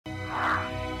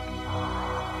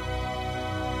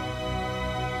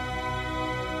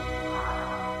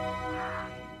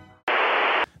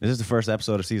This is the first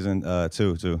episode of season 2,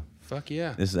 too. Fuck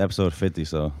yeah. This is episode 50,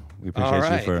 so we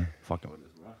appreciate you for fucking with us,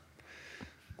 bro.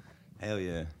 Hell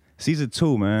yeah. Season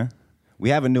 2, man. We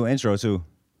have a new intro, too.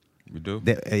 We do?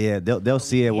 They'll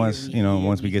see it once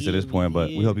we get to this point, but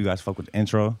we hope you guys fuck with the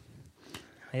intro.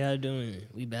 How y'all doing?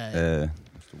 We back. That's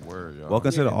the word, y'all.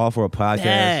 Welcome to the All For a Podcast.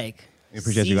 Back. We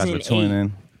appreciate you guys for tuning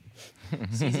in.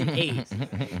 Season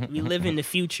 8. We live in the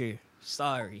future.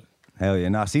 Sorry. Hell yeah.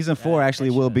 Now, season 4 actually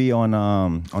will be on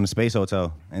the Space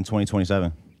Hotel in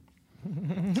 2027.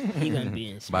 He gonna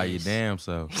be in space. By your damn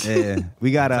self. Yeah.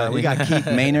 We got Keith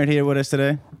Maynard here with us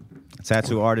today. A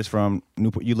tattoo artist from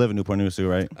Newport. You live in Newport News too,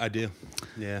 right? I do.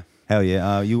 Yeah. Hell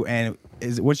yeah.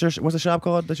 What's the shop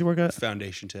called that you work at?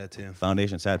 Foundation Tattoo.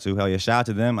 Foundation Tattoo. Hell yeah. Shout out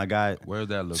to them. I got Where's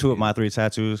that located? 2 of my 3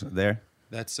 tattoos there.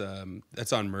 That's on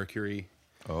Mercury.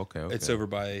 Oh, okay. It's over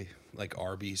by like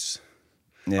Arby's.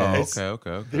 Yeah. Oh,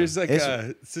 okay. There's like It's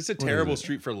such a terrible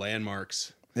street for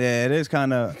landmarks. Yeah, it is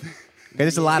kind of.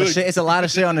 It's a lot of shit. It's a lot of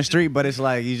shit on the street, but it's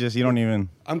like you don't even.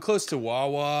 I'm close to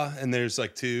Wawa, and there's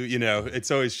like 2. You know,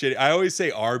 it's always shitty. I always say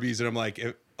Arby's, and I'm like,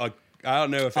 I don't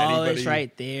know if anybody. Oh, it's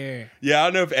right there. Yeah, I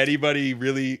don't know if anybody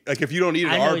really like. If you don't eat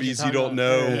at Arby's, you don't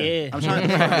know. Yeah. I'm trying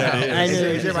to remember that is. I know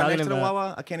what Is you're it right next talking to the about.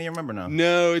 Wawa? I can't even remember now.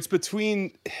 No, it's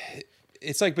between.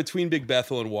 It's like between Big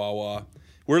Bethel and Wawa.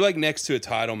 We're like next to a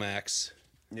Tidal Max.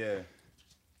 Yeah.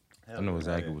 I know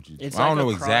exactly what you do. It's I don't like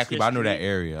know across exactly, the but I know that street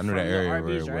area. I know that from the area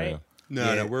Arby's, very right? well.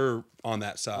 No, Yeah. we're on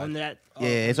that side. On that. Yeah,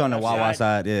 it's on the Wawa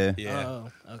side. Yeah. Yeah. Oh,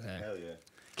 okay. Hell yeah.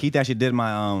 Keith actually did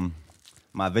my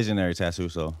my visionary tattoo,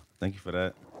 so thank you for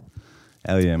that.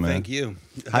 Hell yeah, man. Thank you.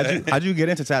 How'd you get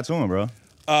into tattooing, bro?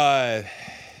 I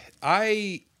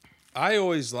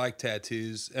always liked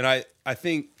tattoos, and I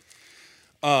think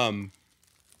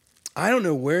I don't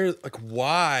know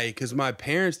why, because my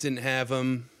parents didn't have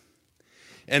them,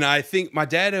 and I think my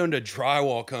dad owned a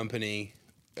drywall company,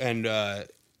 and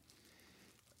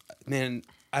man,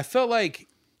 I felt like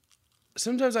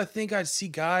sometimes I think I'd see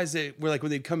guys that were like when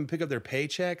they'd come and pick up their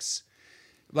paychecks,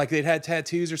 like they'd had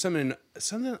tattoos or something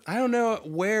I don't know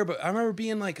where, but I remember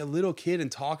being like a little kid and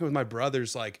talking with my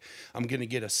brothers like, I'm gonna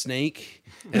get a snake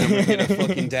and I'm gonna get a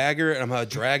fucking dagger and I'm gonna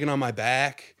dragon on my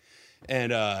back,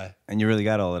 and you really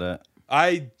got all of that.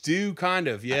 I do kind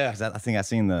of, yeah. 'Cause I think I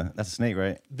seen that's a snake,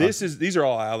 right? These are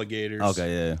all alligators.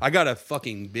 Okay, yeah. I got a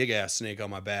fucking big ass snake on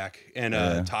my back and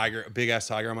a big ass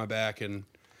tiger on my back, and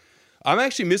I'm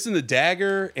actually missing the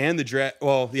dagger and the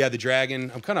the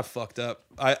dragon. I'm kind of fucked up.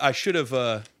 I should have.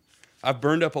 I've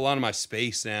burned up a lot of my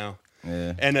space now.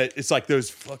 Yeah. And it's like those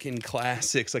fucking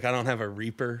classics. Like I don't have a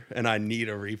Reaper, and I need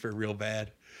a Reaper real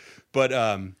bad. But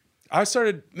I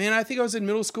started. Man, I think I was in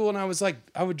middle school, and I was like,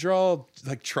 I would draw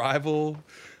like tribal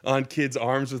on kids'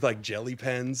 arms with like jelly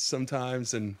pens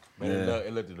sometimes, and. Man,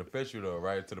 it looked official though,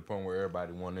 right? To the point where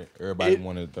everybody wanted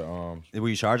the Were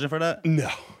you charging for that?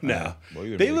 No.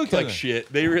 Boy, They looked like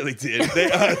shit. They really did.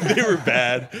 They were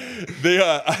bad.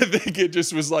 I think it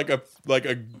just was like a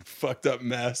fucked up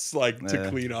mess, like to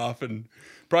clean off, and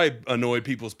probably annoyed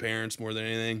people's parents more than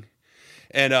anything.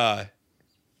 And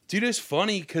dude, it's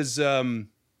funny because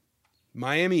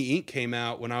Miami Ink came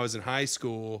out when I was in high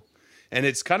school, and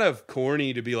it's kind of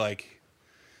corny to be like,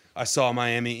 I saw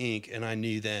Miami Ink, and I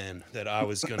knew then that I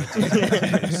was gonna do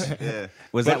that. Yeah.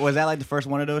 Was that like the first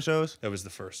one of those shows? That was the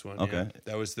first one. Okay. Yeah.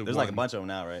 That was the. There's one. like a bunch of them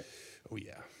now, right? Oh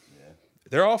yeah.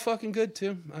 They're all fucking good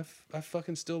too. I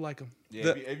fucking still like them. Yeah,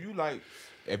 if you like,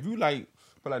 feel like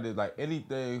there's like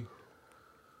anything,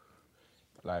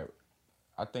 like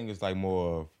I think it's like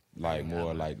more like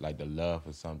the love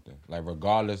for something. Like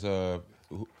regardless of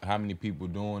how many people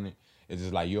doing it, it's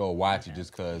just like you'll watch it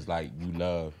just cause like you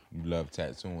love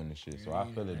tattooing and shit. So I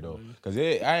feel it though, cause I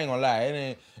ain't gonna lie,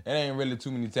 it ain't really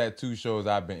too many tattoo shows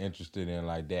I've been interested in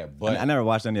like that. But I never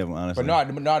watched any of them, honestly.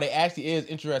 But no, they actually is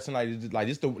interesting.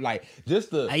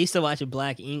 Just the. I used to watch a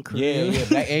Black Ink Crew. Yeah,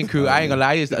 Black Ink Crew. I ain't gonna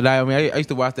lie. I used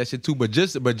to watch that shit too. But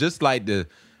just like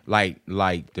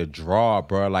the draw,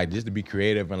 bro. Like just to be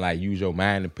creative and like use your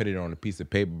mind and put it on a piece of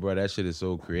paper, bro. That shit is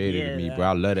so creative to me, bro.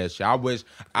 I love that shit. I wish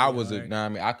I was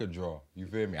I could draw. You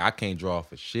feel me? I can't draw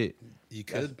for shit. You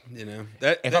could, you know.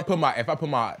 If I put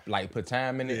my put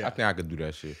time in it, I think I could do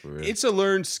that shit for real. It's a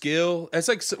learned skill. It's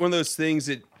like one of those things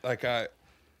that like I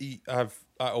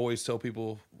always tell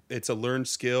people it's a learned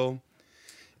skill,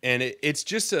 and it's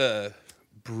just a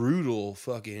brutal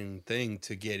fucking thing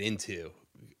to get into.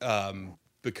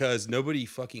 Because nobody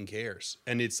fucking cares.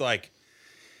 And it's like,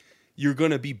 you're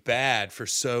going to be bad for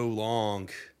so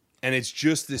long. And it's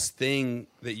just this thing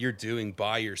that you're doing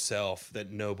by yourself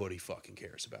that nobody fucking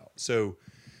cares about. So,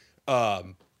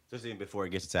 just even before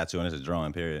it gets a tattoo and it's a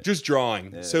drawing, period. Just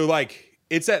drawing. Yeah. So like,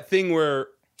 it's that thing where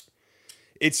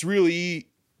it's really,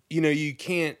 you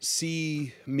can't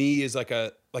see me as like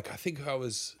I think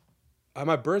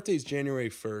my birthday's January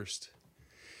 1st,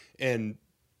 and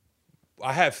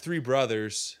I have 3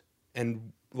 brothers,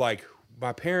 and like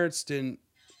my parents didn't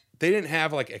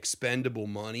have like expendable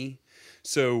money.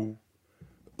 So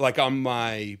like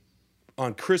on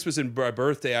Christmas and my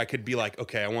birthday, I could be like,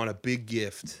 okay, I want a big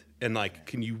gift. And like,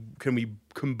 can we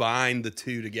combine the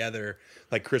two together,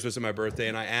 like Christmas and my birthday?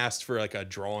 And I asked for like a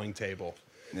drawing table.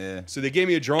 Yeah. So they gave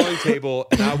me a drawing table,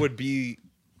 and I would be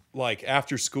like,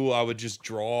 after school, I would just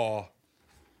draw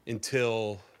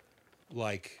until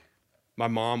like my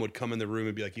mom would come in the room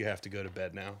and be like, you have to go to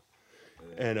bed now.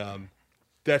 Yeah. And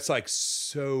that's like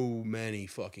so many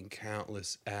fucking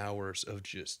countless hours of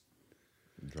just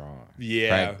drawing.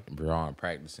 Yeah. Drawing,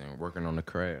 practicing, working on the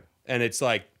craft. And it's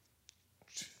like,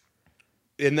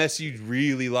 unless you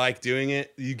really like doing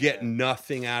it, you get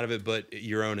nothing out of it but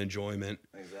your own enjoyment.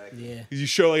 Exactly. Yeah. You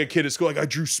show like a kid at school, like, I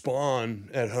drew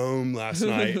Spawn at home last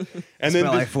night. And then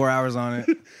spent like 4 hours on it.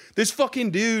 This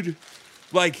fucking dude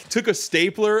like took a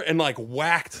stapler and like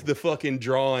whacked the fucking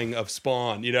drawing of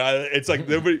Spawn. It's like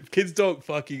kids don't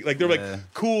fucking like, they're like,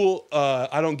 cool,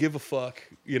 I don't give a fuck,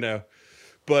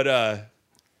 But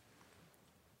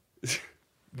it's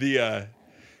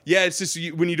just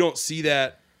when you don't see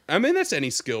that. I mean, that's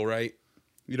any skill, right?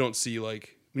 You don't see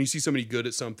like when you see somebody good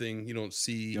at something, you don't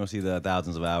see the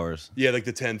thousands of hours. Yeah, like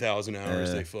the 10,000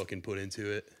 hours they fucking put into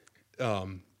it.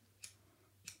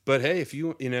 But hey, if you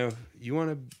want to,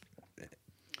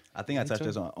 I think I touched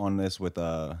this on this with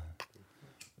do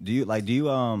you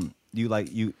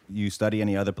study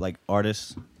any other like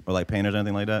artists or like painters or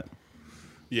anything like that?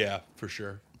 Yeah, for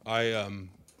sure. I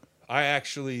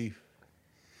actually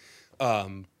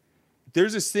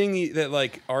there's this thing that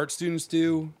like art students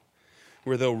do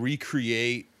where they'll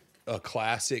recreate a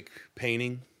classic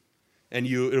painting, and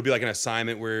it'll be like an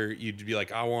assignment where you'd be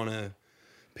like, I want to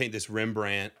paint this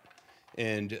Rembrandt,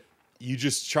 and you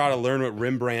just try to learn what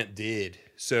Rembrandt did.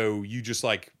 So you just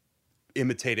like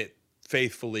imitate it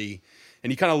faithfully,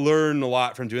 and you kind of learn a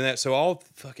lot from doing that. So I'll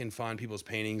fucking find people's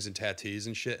paintings and tattoos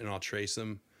and shit, and I'll trace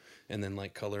them and then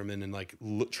like color them in and like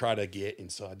try to get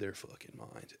inside their fucking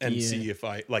mind and see if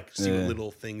I like see what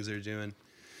little things they're doing.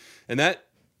 And that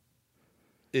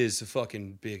is a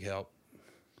fucking big help.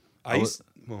 My bad.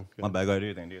 Go ahead. Do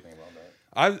you think about that?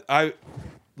 I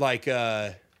like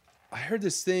I heard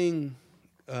this thing.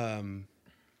 Do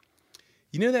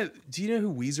you know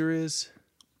who Weezer is?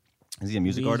 Is he a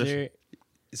music artist?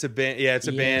 It's a band. Yeah, it's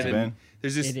a band. And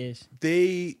there's this. It is.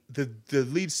 The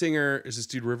lead singer is this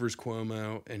dude Rivers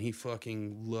Cuomo, and he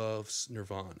fucking loves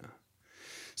Nirvana.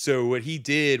 So what he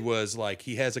did was like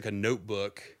he has like a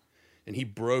notebook, and he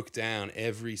broke down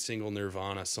every single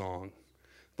Nirvana song,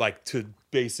 like to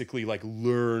basically like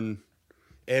learn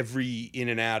every in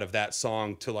and out of that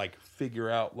song to like figure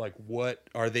out like what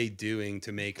are they doing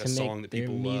to make a song that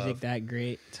people love. Music that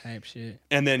great type shit.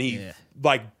 And then he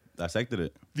like dissected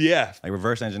it. Yeah. Like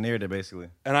reverse engineered it basically.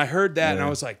 And I heard that and I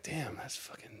was like, damn, that's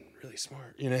fucking really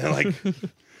smart. Like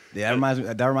yeah,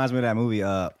 that reminds me of that movie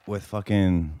with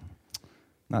fucking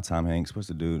not Tom Hanks, what's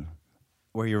the dude?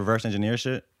 Where he reverse engineer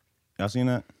shit. Y'all seen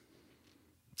that?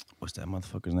 What's that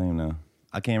motherfucker's name now?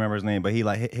 I can't remember his name, but he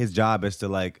like his job is to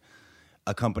like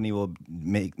a company will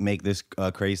make this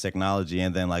crazy technology,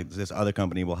 and then like this other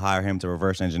company will hire him to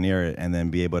reverse engineer it, and then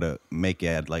be able to make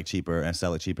it like cheaper and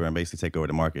sell it cheaper, and basically take over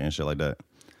the market and shit like that.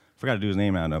 Forgot to do his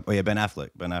name now. Oh yeah, Ben Affleck.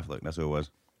 That's who it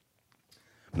was.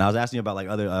 And I was asking you about like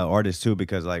other artists too,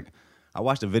 because like I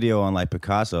watched a video on like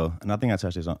Picasso, and I think I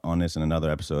touched on this in another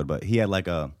episode, but he had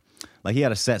he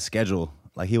had a set schedule.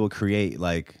 Like he will create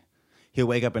like. He'll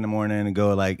wake up in the morning and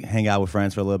go like hang out with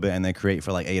friends for a little bit and then create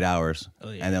for like 8 hours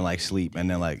and then like sleep and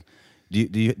then like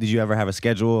did you ever have a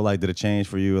schedule? Like did it change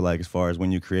for you like as far as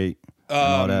when you create and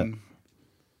all that?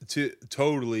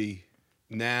 Totally.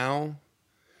 Now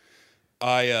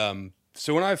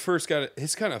so when I first got it,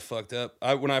 it's kind of fucked up.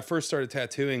 When I first started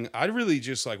tattooing, I really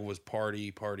just like was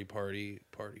party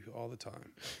all the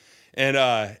time. And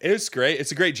it's great.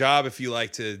 It's a great job if you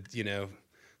like to,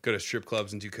 go to strip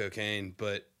clubs and do cocaine,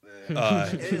 but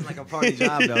it is like a party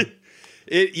job though.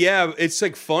 It's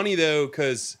like funny though,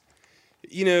 because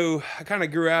I kind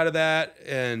of grew out of that,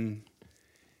 and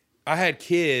I had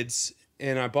kids,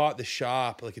 and I bought the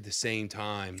shop like at the same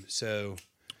time. So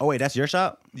oh wait, that's your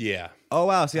shop? Yeah. Oh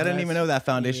wow, see I didn't even know that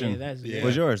foundation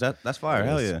was yours. That's fire.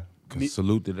 Hell yeah.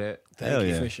 Salute to that. Thank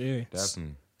you for sure.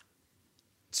 Definitely.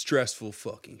 Stressful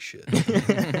fucking shit.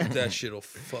 That shit'll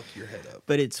fuck your head up.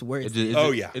 But it's worth it.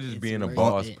 It just being a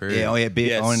boss, period. Yeah,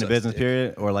 owning the business,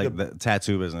 period, or like the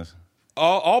tattoo business.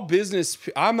 All business.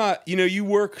 I'm not. You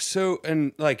work so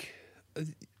and like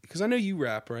because I know you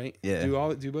rap, right? Yeah.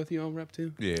 Do both of y'all rap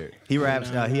too? Yeah. He raps.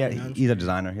 He's a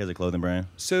designer. He has a clothing brand.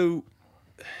 So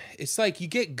it's like you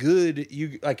get good.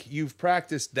 You've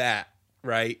practiced that,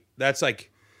 right? That's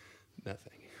like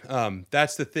nothing.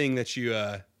 That's the thing that you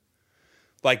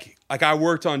like I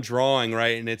worked on drawing,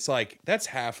 right? And it's like that's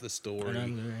half the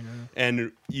story.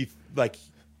 And you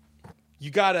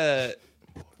gotta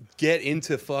get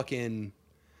into fucking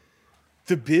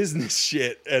the business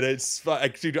shit, and it's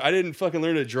like, dude, I didn't fucking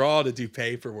learn to draw to do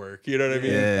paperwork. You know what I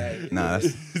mean? Yeah, nah,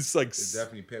 it's like There's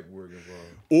definitely paperwork involved.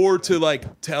 or to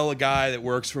like tell a guy that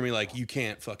works for me like you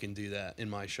can't fucking do that in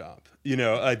my shop. You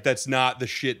know, like that's not the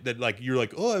shit that like you're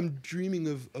like, oh, I'm dreaming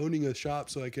of owning a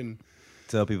shop so I can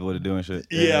tell people what to do and shit.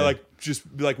 yeah, like just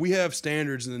like we have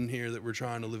standards in here that we're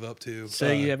trying to live up to.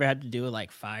 So you ever had to do with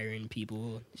like firing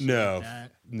people? Shit No, like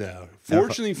that? no.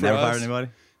 Fortunately for never us, fired anybody.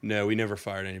 no, we never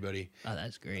fired anybody. Oh,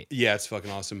 that's great. Yeah, it's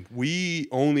fucking awesome. We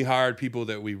only hired people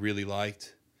that we really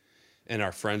liked and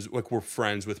our friends, like we're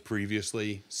friends with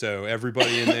previously. So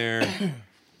everybody in there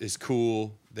is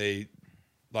cool. They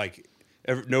like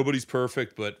nobody's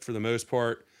perfect, but for the most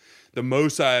part, the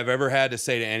most I've ever had to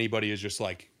say to anybody is just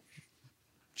like,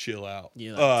 chill out.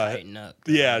 You like tighten up.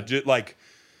 Yeah, just like,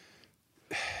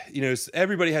 you know,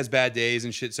 everybody has bad days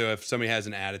and shit. So if somebody has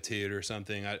an attitude or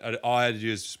something, all I had to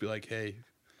do is just be like, hey,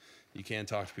 you can't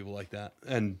talk to people like that.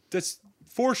 And that's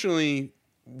fortunately,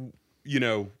 you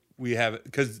know, we have it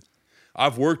because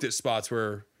I've worked at spots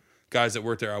where guys that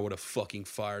worked there I would have fucking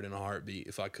fired in a heartbeat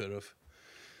if I could have.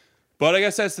 But I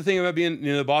guess that's the thing about being,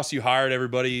 you know, the boss. You hired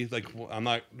everybody. Like I'm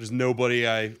not. There's nobody.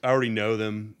 I already know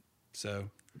them.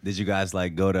 So. Did you guys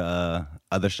like go to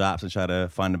other shops and try to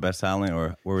find the best talent,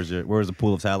 or where was the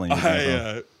pool of talent?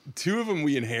 Two of them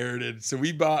we inherited. So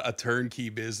we bought a turnkey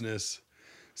business.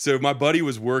 So my buddy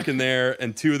was working there,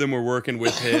 and two of them were working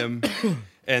with him,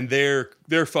 and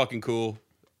they're fucking cool.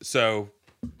 So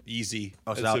easy.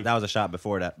 Oh, so that was a shop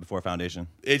before Foundation.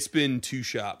 It's been two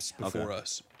shops before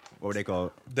us. What were they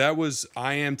called? That was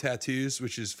I Am Tattoos,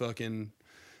 which is fucking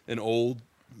an old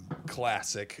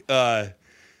classic. And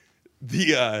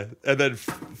then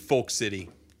Folk City.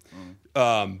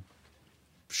 Sean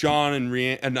and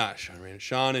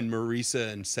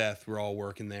Marisa and Seth were all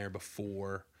working there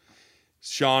before.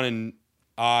 Sean and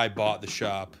I bought the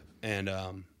shop, and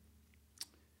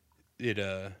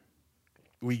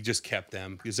we just kept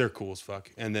them because they're cool as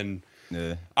fuck. And then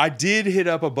I did hit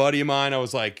up a buddy of mine. I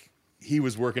was like, he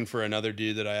was working for another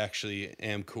dude that I actually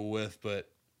am cool with, but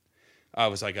I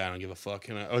was like, I don't give a fuck.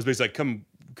 And I was basically like,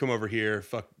 come over here,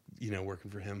 fuck. You know, working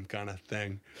for him kind of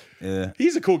thing. Yeah.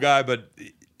 He's a cool guy, but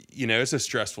you know, it's a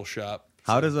stressful shop.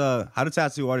 How do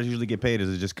tattoo artists usually get paid?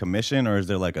 Is it just commission or is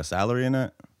there like a salary in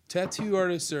it? Tattoo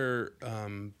artists are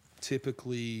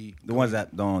typically the ones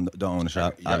that don't own the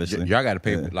shop, obviously. Y'all gotta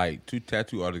pay for, like two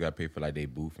tattoo artists gotta pay for like their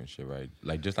booth and shit, right?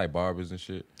 Like just like barbers and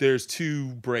shit. There's two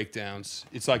breakdowns.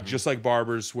 It's like just like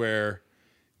barbers where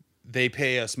they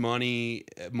pay us money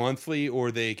monthly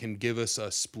or they can give us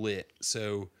a split.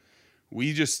 So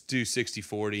we just do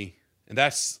 60-40, and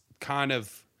that's kind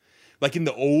of like in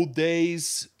the old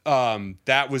days,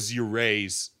 that was your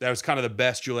raise. That was kind of the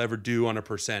best you'll ever do on a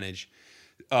percentage.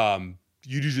 You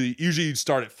usually you'd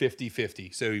start at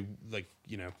 50-50. So like,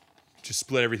 you know, just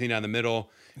split everything down the middle.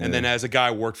 And then as a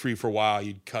guy worked for you for a while,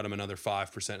 you'd cut him another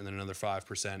 5% and then another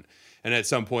 5%. And at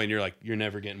some point you're like, you're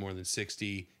never getting more than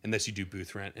 60 unless you do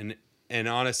booth rent. And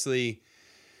honestly,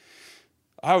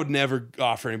 I would never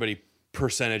offer anybody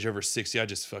percentage over 60. I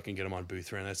just fucking get them on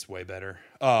booth rent. That's way better.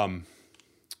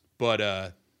 But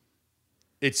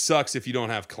it sucks if you don't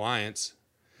have clients.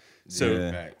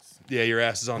 So yeah, your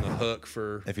ass is on the hook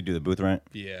for if you do the booth rent.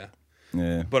 Yeah.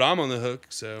 But I'm on the hook,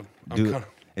 so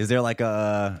is there like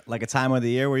a time of the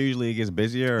year where usually it gets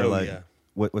busier, or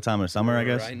what time of summer? I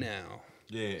guess right now.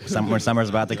 Yeah, when summer's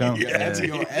about to come.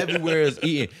 Everywhere is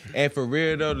eating. And for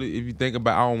real though, if you think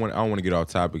about, I don't want to get off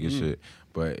topic and shit,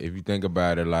 but if you think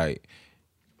about it, like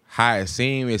how it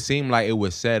seemed like it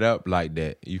was set up like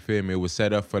that. You feel me? It was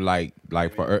set up for like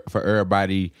for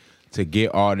everybody to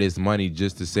get all this money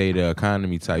just to say the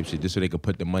economy type shit, just so they could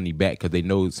put the money back because they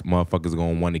know motherfuckers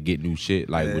gonna want to get new shit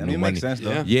with new money. Makes sense,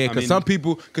 though. Yeah, because some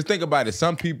people, think about it,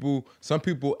 some people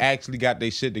actually got their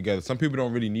shit together. Some people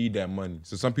don't really need that money,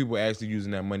 so some people actually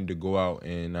using that money to go out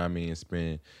and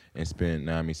spend spending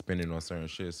on certain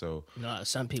shit. So no,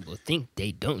 some people think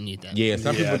they don't need that. Yeah,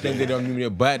 some people think they don't need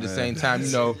it, but at the same time,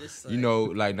 last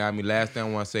thing I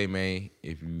want to say, man,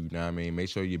 if you make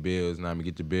sure your bills,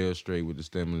 get your bills straight with the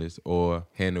stimulus or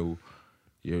handle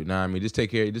your, just take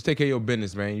care of your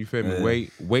business, man. You feel me?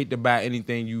 Wait to buy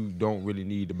anything you don't really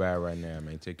need to buy right now,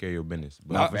 man. Take care of your business.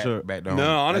 But for sure. Back to home.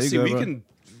 No, honestly, we can.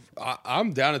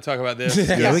 I'm down to talk about this.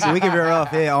 Yeah, we can veer off.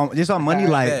 Yeah, just on money,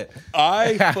 like,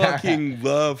 I fucking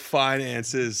love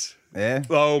finances. yeah.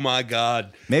 Oh my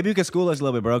God. Maybe you can school us a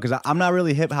little bit, bro, because I'm not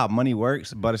really hip how money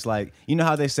works, but it's like, you know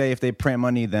how they say if they print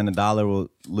money, then the dollar will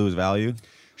lose value?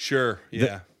 Sure.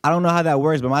 Yeah. I don't know how that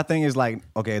works, but my thing is like,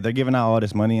 okay, they're giving out all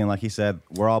this money, and like he said,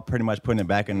 we're all pretty much putting it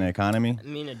back in the economy. I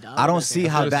mean, I don't see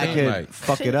how That's what that it could seemed like.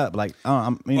 fuck it up. Like, you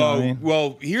know what I mean?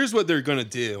 Well, here's what they're gonna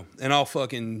do, and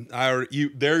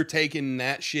they're taking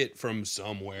that shit from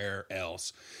somewhere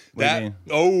else. What do you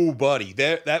Oh, buddy,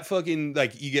 that fucking,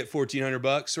 like, you get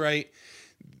 $1,400, right?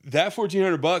 That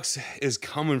 $1,400 is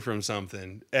coming from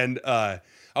something. And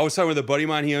I was talking with a buddy of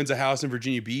mine. He owns a house in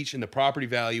Virginia Beach, and the property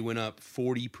value went up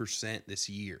 40% this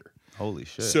year. Holy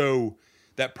shit. So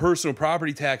that personal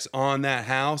property tax on that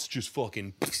house just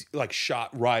fucking like shot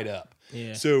right up.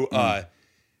 Yeah. So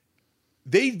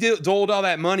they doled all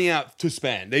that money out to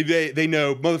spend. They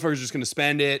know motherfuckers just gonna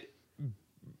spend it.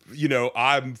 You know,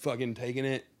 I'm fucking taking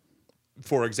it.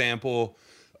 For example,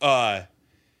 but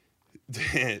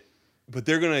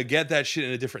they're gonna get that shit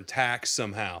in a different tax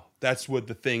somehow. That's what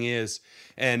the thing is.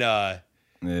 And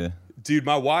yeah. dude,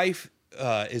 my wife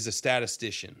is a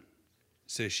statistician.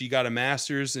 So she got a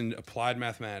master's in applied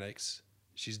mathematics.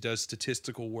 She does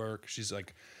statistical work. She's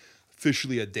like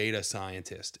officially a data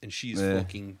scientist, and she's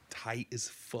fucking tight as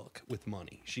fuck with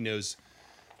money. She knows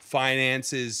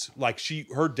finances. Like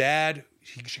her dad,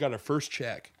 she got her first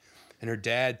check, and her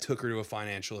dad took her to a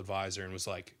financial advisor and was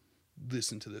like,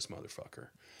 listen to this motherfucker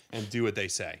and do what they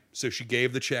say. So she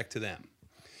gave the check to them.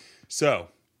 So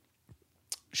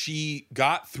she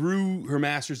got through her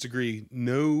master's degree,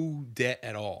 no debt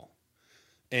at all.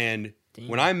 And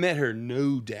when I met her,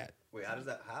 no debt. Wait, how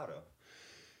though?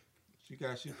 She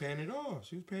was paying it off.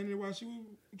 She was paying it while she was,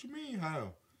 what you mean,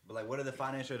 how? But like, what did the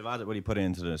financial advisor, what do you put it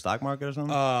into the stock market or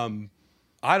something?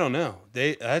 I don't know.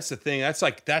 That's the thing.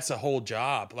 That's a whole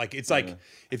job. Like, it's like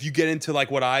if you get into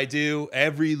like what I do,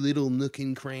 every little nook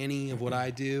and cranny of what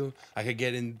I do, I could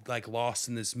get in like lost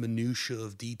in this minutia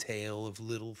of detail of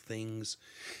little things.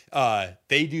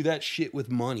 They do that shit with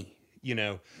money, you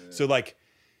know? Yeah. So like,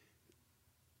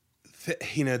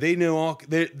 you know, they know all.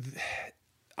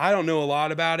 I don't know a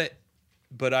lot about it,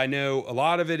 but I know a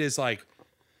lot of it is like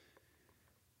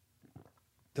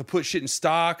they'll put shit in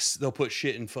stocks. They'll put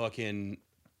shit in fucking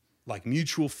like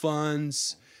mutual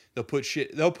funds.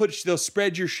 They'll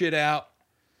spread your shit out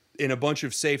in a bunch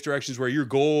of safe directions where your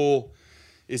goal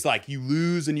is like you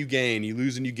lose and you gain, you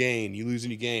lose and you gain, you lose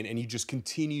and you gain, and you just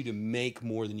continue to make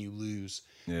more than you lose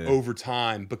over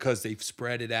time because they've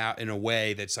spread it out in a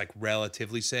way that's like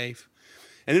relatively safe.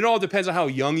 And it all depends on how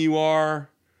young you are.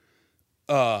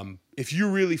 If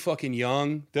you're really fucking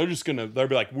young, they'll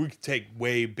be like, we could take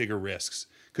way bigger risks.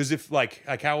 Because if like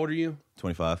how old are you?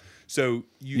 25. So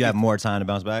you have more time to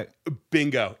bounce back?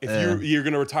 Bingo. If you're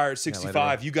gonna retire at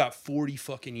 65, you got 40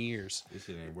 fucking years. This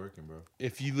shit ain't working, bro.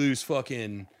 If you lose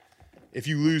 20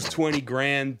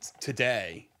 grand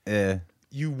today,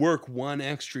 you work one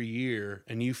extra year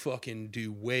and you fucking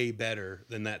do way better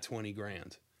than that 20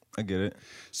 grand. I get it.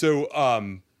 So,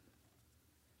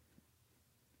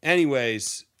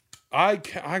 anyways, I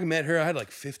met her. I had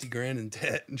like 50 grand in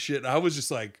debt and shit. I was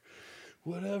just like,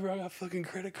 whatever. I got fucking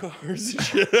credit cards and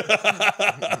shit.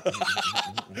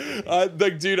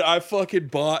 Dude, I fucking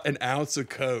bought an ounce of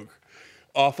Coke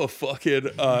off of fucking.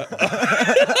 Hey yo,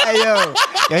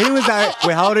 yeah, he was out.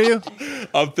 Wait, how old are you?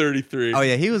 I'm 33. Oh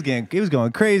yeah, he was going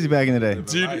crazy back in the day.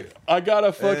 Dude, I got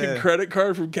a fucking credit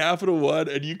card from Capital One,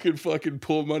 and you could fucking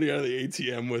pull money out of the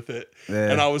ATM with it. Yeah.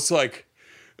 And I was like,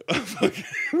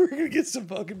 we're gonna get some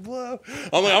fucking blow.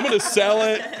 I'm like, I'm gonna sell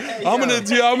it. I'm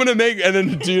gonna make. And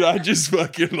then, dude, I just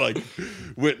fucking like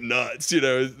went nuts, you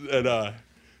know. And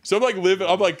so I'm like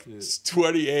I'm like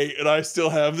 28, and I still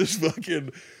have this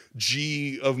fucking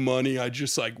G of money I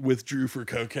just like withdrew for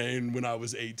cocaine when I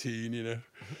was 18, you know.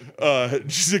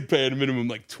 Just like paying a minimum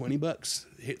like $20.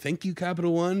 Thank you,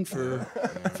 Capital One, for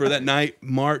that night,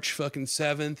 March fucking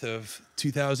 7th of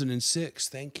 2006.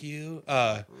 Thank you.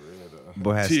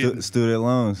 Boy had student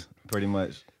loans, pretty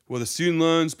much. Well, the student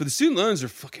loans are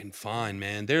fucking fine,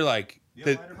 man. They're like, you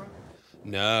have a lighter, bro?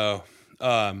 No.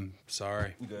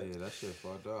 Sorry. Yeah, that shit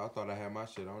fucked up. I thought I had my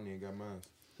shit. I don't even got mine.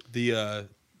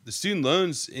 The student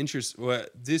loans interest. Well,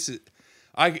 this is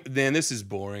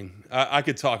boring. I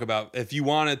could talk about, if you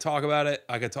want to talk about it,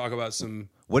 I could talk about some.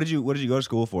 What did you go to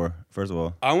school for? First of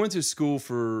all, I went to school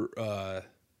for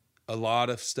a lot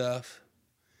of stuff.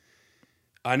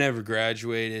 I never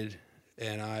graduated,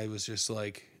 and I was just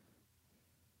like,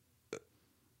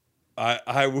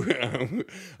 I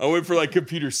went for like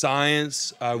computer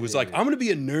science. I was like, I'm gonna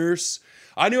be a nurse.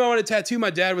 I knew I wanted a tattoo.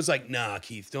 My dad was like, nah,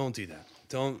 Keith, don't do that.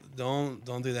 Don't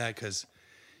do that, because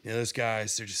those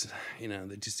guys, they're just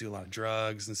they just do a lot of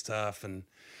drugs and stuff, and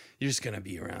you're just gonna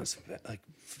be around some like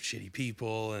shitty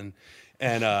people and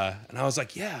I was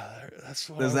like, yeah, that's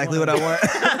exactly what I want.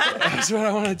 That's what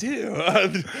I want to do.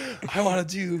 I want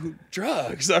to do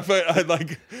drugs. So I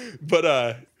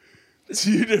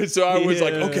was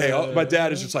like, okay. My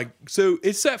dad is just like, so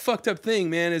it's that fucked up thing,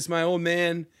 man. It's my old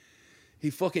man. He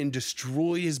fucking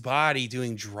destroyed his body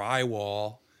doing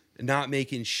drywall and not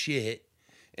making shit.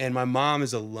 And my mom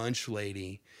is a lunch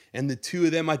lady. And the two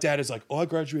of them, my dad is like, oh, I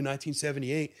graduated in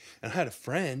 1978. And I had a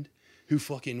friend who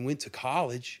fucking went to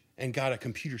college and got a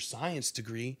computer science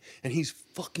degree. And he's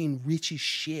fucking rich as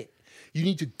shit. You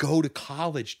need to go to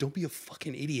college. Don't be a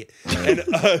fucking idiot. And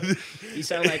you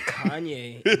sound like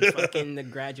Kanye in fucking the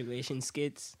graduation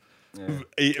skits. Yeah.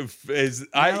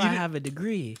 I have a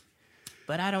degree,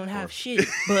 but I don't have shit.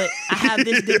 But I have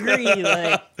this degree.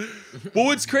 Like, well,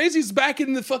 what's crazy is back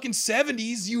in the fucking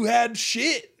 70s, you had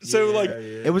shit. So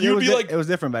it was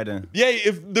different back then. Yeah,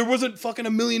 if there wasn't fucking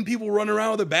a million people running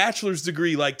around with a bachelor's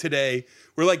degree like today,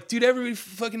 we're like, dude, everybody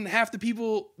fucking half the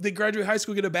people that graduate high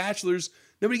school get a bachelor's.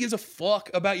 Nobody gives a fuck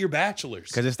about your bachelor's.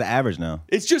 Because it's the average now.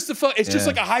 It's just just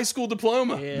like a high school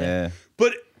diploma. Yeah.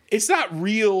 But it's not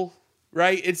real,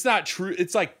 right? It's not true.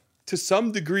 It's like, to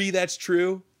some degree, that's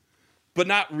true, but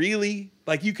not really.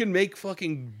 Like, you can make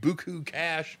fucking buku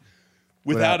cash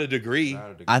without a degree.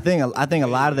 I think a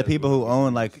lot of the people who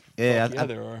own there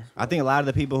are. I think a lot of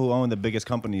the people who own the biggest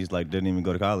companies didn't even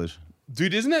go to college.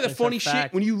 Dude, isn't that the That's funny a shit?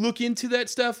 fact. When you look into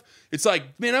that stuff, it's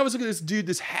like, man, I was looking at this dude,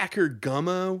 this hacker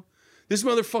Gummo. This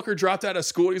motherfucker dropped out of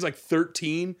school. He was like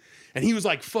 13, and he was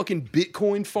like fucking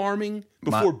Bitcoin farming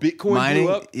before Bitcoin mining,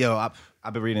 blew up. Yo,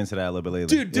 I've been reading into that a little bit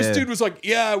lately. Dude, this dude was like,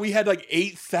 yeah, we had like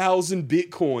 8,000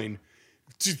 Bitcoin.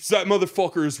 Dude, that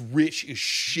motherfucker is rich as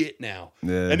shit now.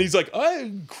 Yeah. And he's like, I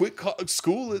quit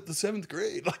school at the 7th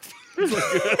grade. Like, Bro.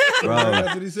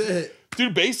 That's what he said.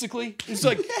 dude, basically, it's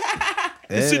like,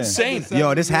 it's insane.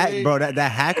 Yo, this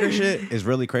that hacker shit is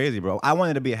really crazy, bro. I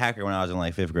wanted to be a hacker when I was in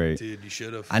like 5th grade. Dude, you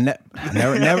should have. I never.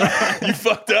 You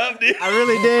fucked up, dude. I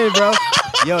really did, bro.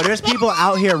 Yo, there's people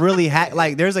out here really hack.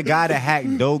 Like, there's a guy that hacked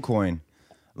Dogecoin,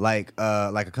 like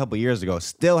a couple years ago.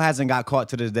 Still hasn't got caught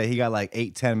to this day. He got like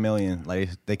 8-10 million. Like,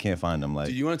 they can't find him. Like,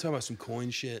 Dude, you want to talk about some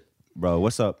coin shit? bro,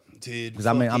 what's up? Dude, Because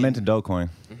I'm into Dogecoin.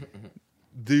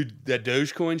 Dude, that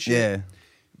Dogecoin shit? Yeah.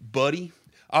 Buddy,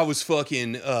 I was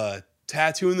fucking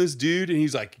tattooing this dude, and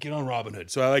he's like, get on Robinhood.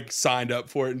 So I like signed up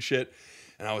for it and shit.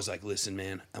 And I was like, listen,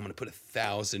 man, I'm gonna put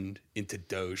 1,000 into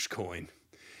Dogecoin.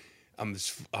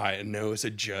 I know it's a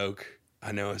joke.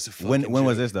 I know it's a fucking When joke.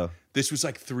 was this though? This was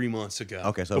like 3 months ago.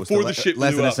 Okay, so it was before still the shit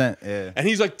less blew than a up. cent. Yeah. And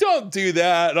he's like, don't do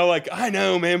that. And I'm like, I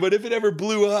know, man, but if it ever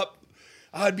blew up,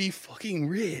 I'd be fucking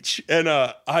rich. And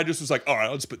I just was like, all right,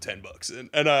 I'll just put $10 in.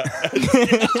 And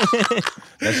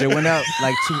That shit went up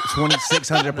like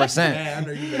 2,600%.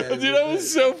 dude, I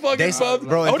was so fucking pumped.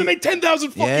 bro, I would have made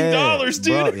 $10,000 fucking dollars,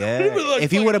 dude. Bro, It would've been, like,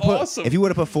 if you would have put awesome. if you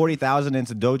would have put 40,000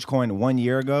 into Dogecoin 1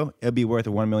 year ago, it'd be worth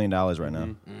 $1 million right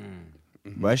now.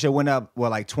 Bro, that shit went up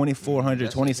like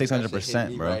 2,400,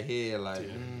 2,600%, bro. Right here, like,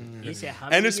 You said how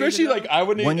And many years especially ago? like I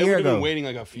wouldn't. 1 I year would have been ago. waiting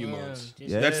like a few Yeah, months.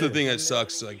 just- That's the thing that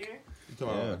sucks. Like, we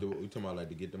talking about like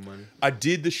to get the money. I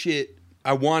did the shit.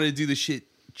 I wanted to do the shit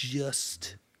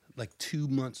just like 2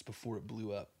 months before it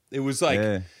blew up. It was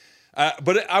like,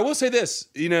 but I will say this,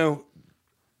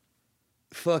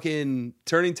 fucking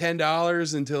turning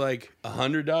 $10 into like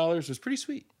 $100 was pretty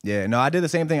sweet. Yeah, no, I did the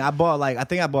same thing. I bought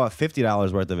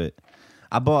 $50 worth of it.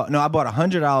 I bought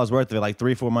 $100 worth of it like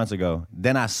 3-4 months ago.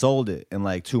 Then I sold it in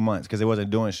like 2 months because it wasn't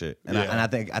doing shit. And Yeah. I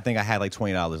think I had like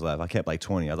 $20 left. I kept like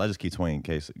 20. I just keep 20 in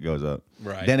case it goes up.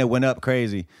 Right. Then it went up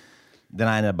crazy. Then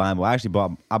I ended up buying. Well,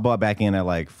 I bought back in at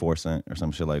like 4 cents or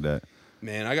some shit like that.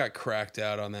 Man, I got cracked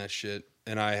out on that shit,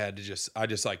 and I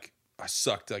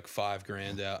sucked like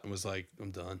 $5,000 out and was like,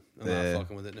 I'm done. I'm not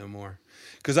fucking with it no more.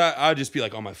 Because I'd just be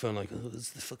like on my phone, like, oh, this is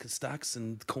the fucking stocks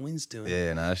and coins doing.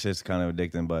 Yeah, no, that shit's kind of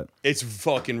addicting, but It's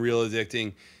fucking real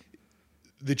addicting.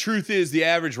 The truth is, the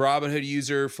average Robinhood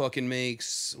user fucking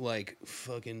makes like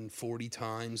fucking 40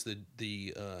 times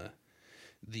the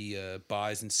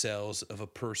buys and sells of a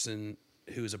person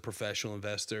who is a professional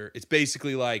investor. It's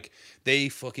basically like they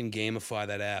fucking gamify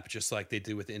that app just like they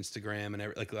do with Instagram and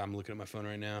like I'm looking at my phone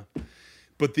right now.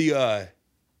 But they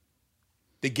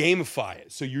gamify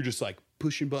it, so you're just like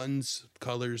pushing buttons,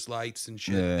 colors, lights, and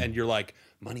shit. Yeah. And you're like,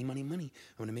 money, money, money.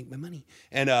 I want to make my money.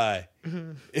 And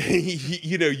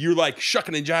you know, you're like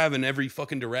shucking and jiving in every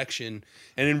fucking direction.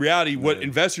 And in reality, what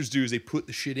investors do is they put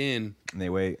the shit in And they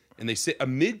wait. and they say a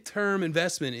midterm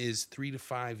investment is 3 to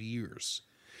 5 years.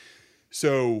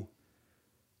 So,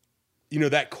 you know,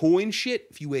 that coin shit,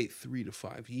 if you wait 3 to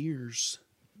 5 years,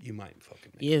 you might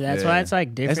fucking make it. Yeah, that's why it's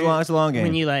like different. It's a long game.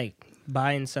 When you like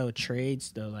buy and sell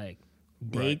trades, though, like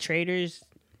day traders.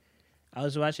 I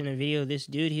was watching a video of this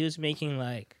dude. He was making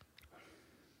like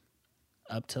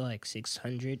up to like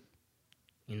 600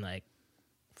 in like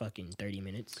fucking 30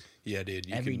 minutes. Yeah,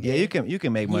 dude. Every can, day. Yeah, you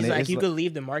can make money. He's like, It's you could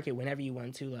leave the market whenever you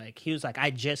want to. Like, he was like,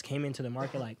 I just came into the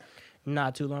market like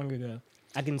not too long ago.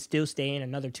 I can still stay in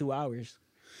another 2 hours.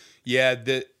 Yeah,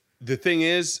 the thing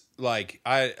is, like,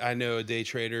 I know a day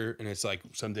trader, and it's like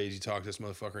some days you talk to this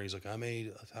motherfucker, and he's like, I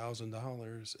made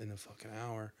 $1,000 in a fucking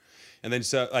hour, and then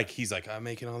so like he's like, I'm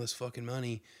making all this fucking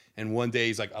money, and one day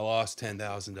he's like, I lost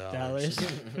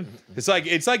 $10,000.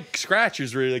 It's like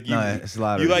scratchers, where like it's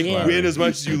lottery. you like Yeah. win as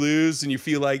much as you lose, and you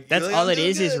feel like That's you're like, all I'm it doing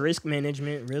is good. risk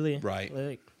management, really. Right.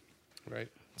 Like, Right.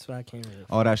 that's what I came with.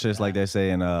 All that shit's like they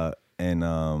say in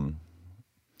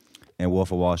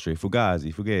Wolf of Wall Street. Fugazi.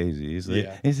 It's like,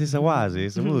 Yeah. it's a wazi.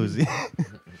 It's a woozy.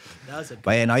 That was a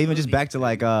But yeah, no, even just back to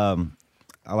like I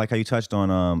like how you touched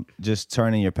on just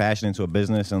turning your passion into a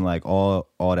business and like all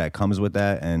that comes with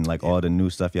that and like all the new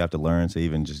stuff you have to learn to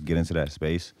even just get into that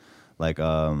space. Like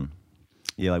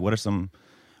yeah, like what are some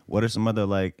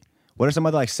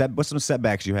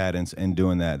setbacks you had in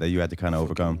doing that you had to kind of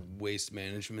overcome? Waste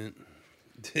management.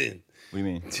 Dude. What do you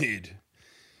mean? Dude.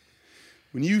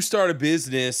 When you start a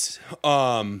business,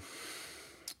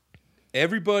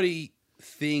 everybody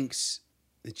thinks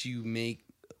that you make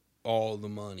all the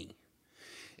money.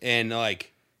 And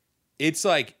like, it's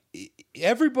like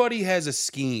everybody has a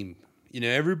scheme. You know,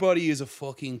 everybody is a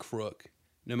fucking crook.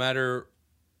 No matter,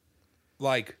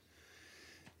 like,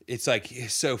 it's like,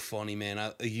 it's so funny,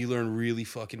 man. You learn really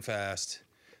fucking fast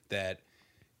that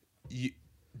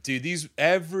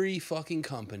every fucking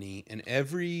company and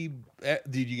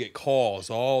dude, you get calls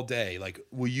all day. Like,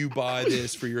 will you buy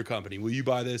this for your company? Will you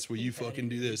buy this? Will you fucking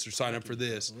do this or sign up for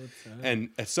this? And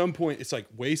at some point, it's like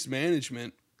waste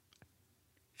management.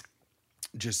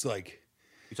 Just like,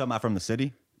 You talking about from the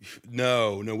city?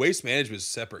 no, waste management is a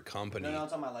separate company. I'm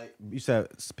talking about like you said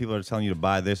people are telling you to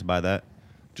buy this, buy that.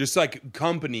 Just like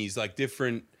companies, like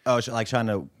different, Oh, like trying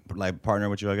to like partner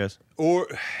with you, I guess. or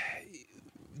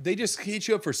they just hit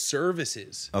you up for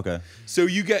services. Okay. So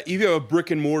you have a brick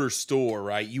and mortar store,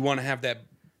 right? You want to have that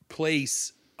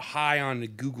place high on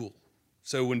Google.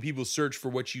 So when people search for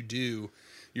what you do,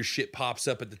 your shit pops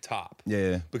up at the top.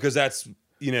 Yeah. Because that's,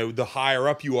 you know, the higher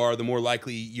up you are, the more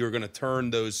likely you're going to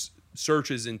turn those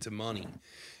searches into money.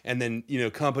 And then, you know,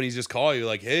 companies just call you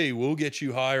like, hey, we'll get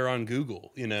you higher on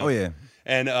Google, you know? Oh yeah.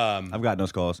 And I've got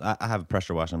those calls. I have a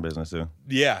pressure washing business too.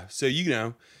 yeah, so you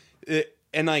know,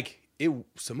 and like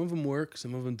some of them work,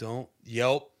 some of them don't.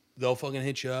 Yelp, they'll fucking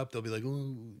hit you up. They'll be like,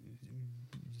 "Oh,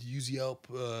 use Yelp,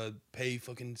 pay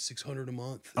fucking $600 a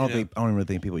month." I don't even really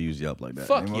think people use Yelp like that.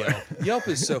 Fuck anymore. Yelp. Yelp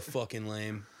is so fucking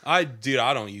lame. I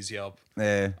don't use Yelp.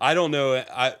 Yeah. I don't know.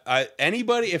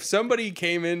 Anybody, if somebody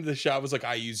came into the shop was like,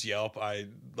 I use Yelp,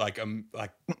 I'm like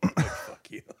fuck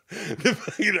you.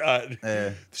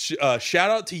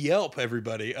 Shout out to Yelp,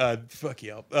 everybody. Fuck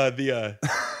Yelp.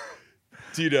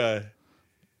 Dude.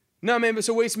 No, man. But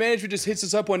so Waste Management just hits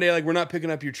us up one day like, we're not picking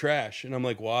up your trash, and I'm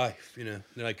like, why? You know,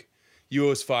 they're like, you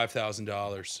owe us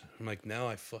 $5,000. I'm like, no,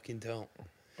 I fucking don't.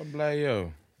 I'm like,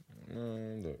 yo.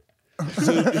 Look.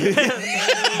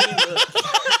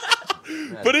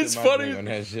 But it's funny. On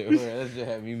that shit. That shit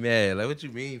had me mad. Like, what you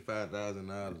mean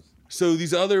 $5,000? So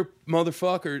these other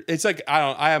motherfuckers, it's like,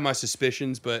 I have my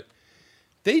suspicions, but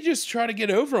they just try to get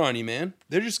over on you, man.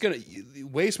 They're just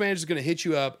Waste Manager's gonna hit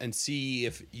you up and see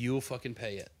if you'll fucking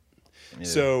pay it. Yeah.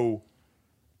 So,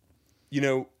 you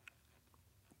know,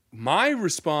 my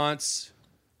response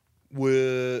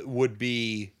would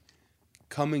be,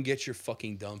 come and get your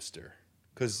fucking dumpster.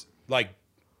 Because, like,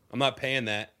 I'm not paying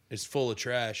that. It's full of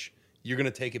trash. You're going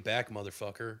to take it back,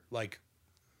 motherfucker. Like,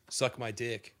 suck my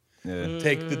dick. Yeah.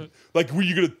 Take were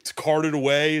you going to cart it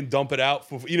away and dump it out?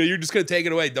 You're just going to take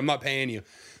it away. I'm not paying you.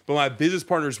 But my business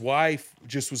partner's wife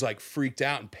just was, like, freaked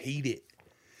out and paid it.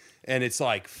 And it's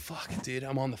like, fuck, dude,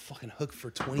 I'm on the fucking hook for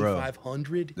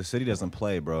 $2,500. The city doesn't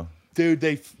play, bro.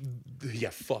 Dude,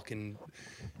 fucking.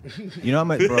 You know how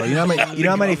much, bro? You know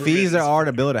how many fees there are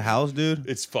to build a house, dude?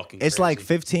 It's fucking. It's crazy. like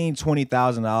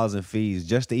 $15,000-$20,000 in fees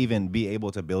just to even be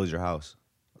able to build your house.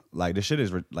 Like this shit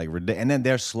is like ridiculous, and then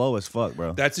they're slow as fuck,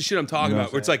 bro. That's the shit I'm talking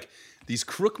about. Where it's like, these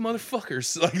crook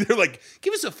motherfuckers, like they're like,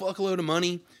 give us a fuckload of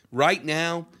money right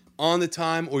now on the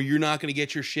time, or you're not going to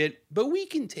get your shit. But we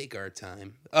can take our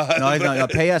time. No,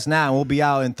 pay us now, and we'll be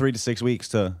out in 3 to 6 weeks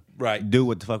to do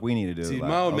what the fuck we need to do. See, like,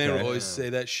 my old man would always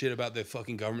say that shit about the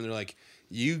fucking government. They're like,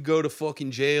 you go to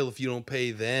fucking jail if you don't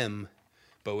pay them,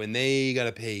 but when they got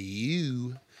to pay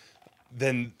you,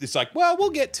 then it's like, well, we'll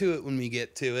get to it when we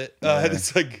get to it.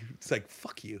 It's like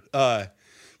fuck you. Yeah,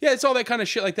 it's all that kind of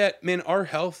shit like that. Man, our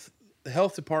the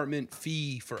health department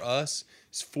fee for us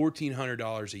is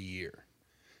 $1,400 a year.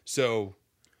 So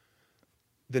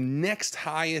the next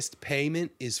highest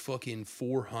payment is fucking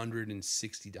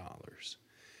 $460.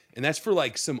 And that's for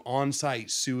like some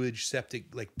on-site sewage, septic,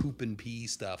 like poop and pee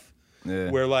stuff.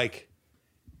 Yeah. Where like,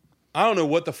 I don't know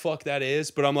what the fuck that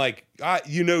is, but I'm like,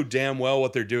 you know damn well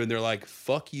what they're doing. They're like,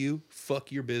 fuck you,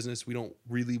 fuck your business. We don't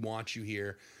really want you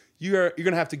here. You're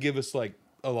gonna have to give us like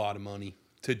a lot of money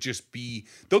to just be.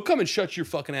 They'll come and shut your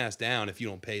fucking ass down if you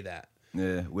don't pay that.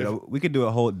 Yeah, we could do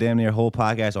a whole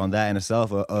podcast on that in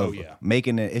itself of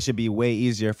making it. It should be way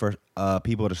easier for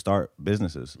people to start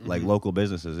businesses, like local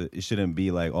businesses. It shouldn't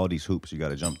be like all these hoops you got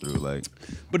to jump through. Like,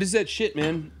 but is that shit,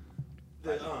 man?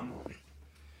 A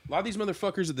lot of these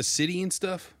motherfuckers at the city and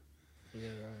stuff. Yeah,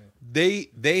 right.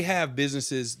 They have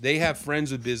businesses. They have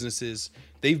friends with businesses.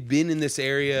 They've been in this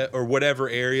area or whatever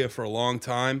area for a long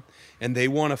time, and they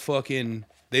want to fucking.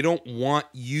 They don't want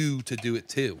you to do it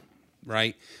too.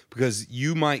 Right? Because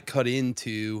you might cut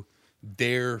into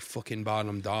their fucking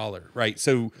bottom dollar, right?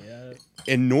 So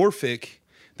in Norfolk,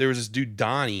 there was this dude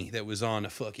Donnie that was on the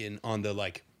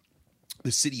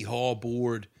city hall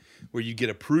board where you get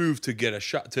approved to get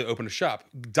to open a shop.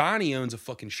 Donnie owns a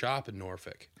fucking shop in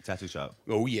Norfolk. Tattoo shop.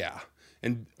 Oh yeah.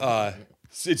 And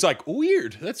it's like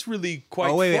weird. That's really quite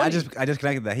funny. I just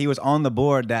connected that. He was on the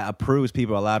board that approves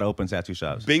people allowed to open tattoo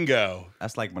shops. Bingo.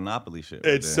 That's like Monopoly shit.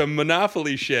 It's some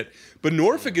Monopoly shit. But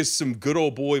Norfolk is some good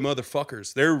old boy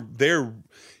motherfuckers. They're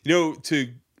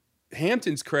to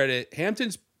Hampton's credit,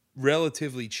 Hampton's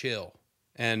relatively chill.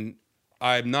 And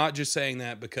I'm not just saying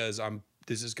that because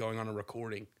this is going on a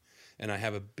recording and I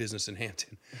have a business in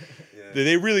Hampton. Yeah.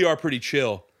 They really are pretty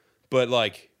chill. But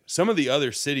like some of the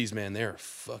other cities, man, they're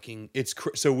fucking.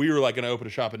 So we were like going to open a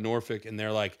shop in Norfolk, and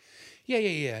they're like,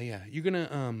 yeah. You're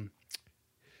gonna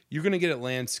get it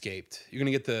landscaped. You're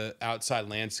gonna get the outside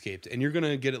landscaped, and you're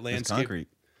gonna get it landscaped. It's concrete.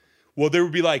 Well, there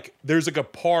would be there's like a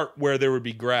part where there would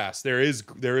be grass. There is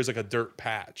like a dirt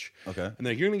patch. Okay. And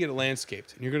then you're gonna get it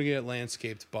landscaped, and you're gonna get it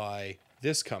landscaped by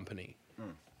this company,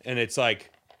 and it's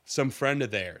like some friend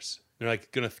of theirs. They're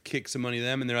like gonna kick some money to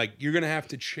them, and they're like, you're gonna have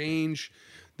to change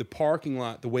the parking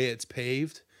lot, the way it's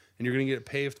paved, and you're gonna get it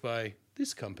paved by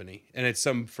this company, and it's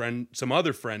some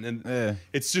other friend, and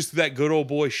it's just that good old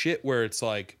boy shit where it's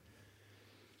like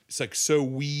so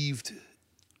weaved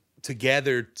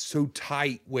together, so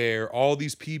tight, where all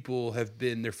these people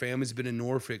their families have been in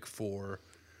Norfolk for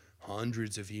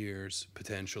hundreds of years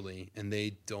potentially, and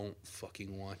they don't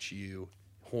fucking want you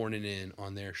horning in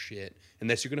on their shit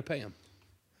unless you're gonna pay them.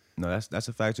 No, that's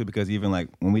a fact too, because even like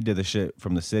when we did the shit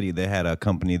from the city, they had a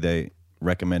company they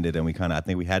recommended, and I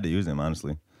think we had to use them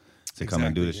honestly to come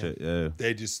and do the shit. Yeah,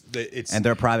 and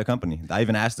they're a private company. I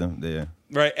even asked them. Yeah,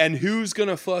 right. And who's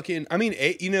gonna fucking? I mean,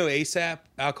 ASAP,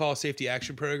 Alcohol Safety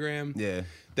Action Program. Yeah,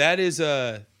 that's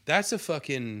a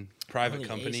fucking private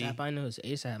company. ASAP, I know is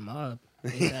ASAP Mob.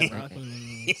 ASAP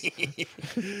Rocking.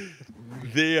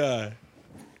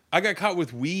 I got caught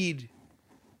with weed.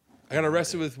 I got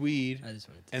arrested with weed,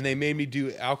 and they made me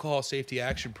do Alcohol Safety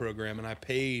Action Program, and I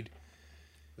paid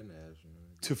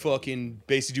to fucking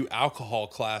basically do alcohol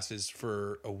classes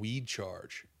for a weed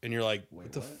charge. And you're like,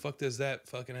 what the fuck does that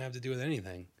fucking have to do with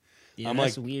anything? Yeah,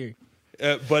 that's weird.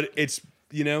 But it's,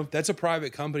 that's a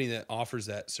private company that offers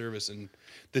that service, and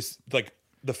this like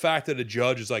the fact that a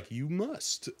judge is like, you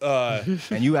must,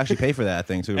 and you actually pay for that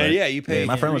thing too, right? Yeah, you pay. Yeah,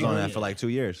 my friend was on that for like 2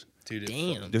 years.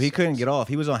 Damn. Dude, he couldn't get off.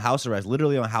 He was on house arrest,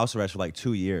 literally on house arrest for like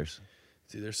 2 years.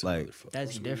 Dude, there's some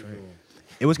that's different.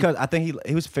 It was because I think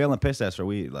he was failing piss tests for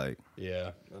weed, like.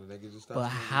 Yeah. But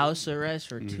house arrest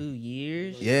for 2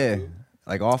 years? Yeah.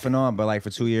 Like off and on, but like for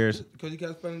 2 years. Because you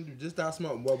kept spending just stop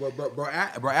smoking. Bro,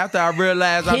 after I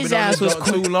realized I've been on this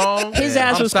too long. His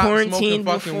ass was quarantined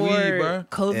before weed,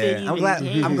 COVID.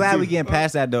 Yeah. I'm glad we getting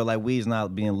past that though. Like weed's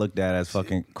not being looked at as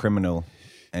fucking criminal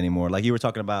anymore. Like you were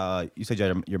talking about, you said you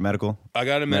had your medical. I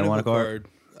got a medical card.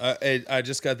 I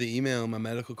just got the email. My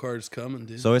medical card is coming,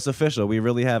 dude. So it's official. We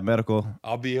really have medical.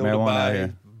 I'll be able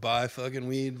to buy fucking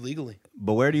weed legally.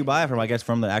 But where do you buy it from? I guess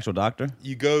from the actual doctor.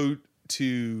 You go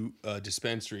to a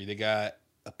dispensary. They got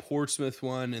a Portsmouth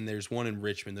one, and there's one in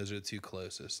Richmond. Those are the two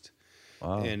closest.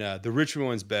 Wow. And the Richmond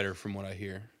one's better from what I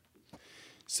hear.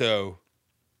 So,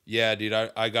 yeah, dude,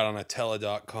 I got on a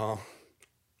tele.com.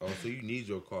 Oh, so you need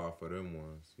your car for them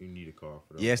ones. You need a car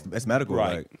for them. Yeah, it's medical.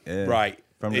 Right. Like, yeah. Right.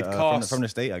 From It the, costs- from the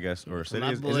state, I guess, or city.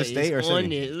 My Is boy it state or is on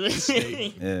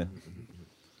city? it. Yeah.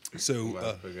 So,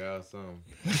 Gotta figure out something.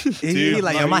 He Dude,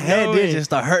 like, yo, like, my head know did it. just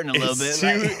start hurting a little bit. it's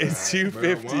Like, it's Marijuana,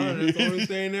 that's the only $250.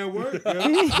 thing that works, yo.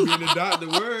 Being the doctor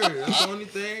word. That's the only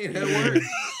thing that works.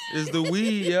 Is the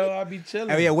weed, yo. I be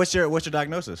chilling. oh yeah, what's your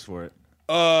diagnosis for it?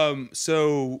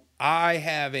 So I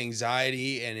have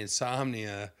anxiety and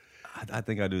insomnia. I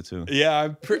think I do too. Yeah,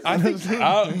 I think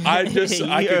I just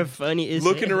I You're could, funny as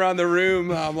looking hell. around the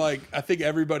room. I'm like, I think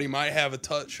everybody might have a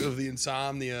touch of the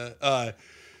insomnia.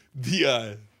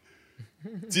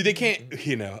 See, they can't.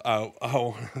 You know,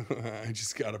 I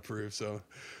just gotta prove so.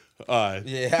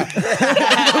 Yeah.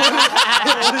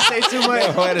 I want to say too much.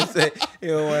 You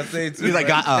don't want to say too He's like,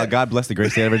 much. God bless the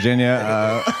great state of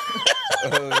Virginia.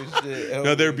 Oh, shit. Oh,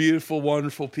 No, they're beautiful,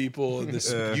 wonderful people in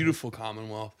this beautiful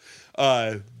Commonwealth.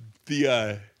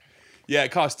 Yeah,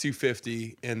 it costs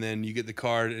 $250, and then you get the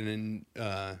card, and then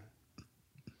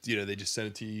they just send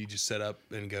it to you. You just set up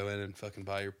and go in and fucking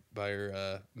buy your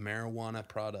marijuana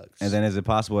products. And then is it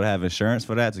possible to have insurance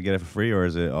for that to get it for free, or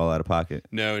is it all out of pocket?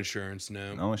 No insurance,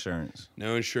 no insurance.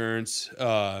 insurance.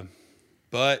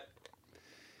 But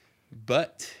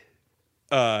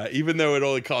even though it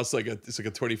only costs it's like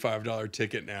a $25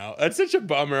 ticket now, that's such a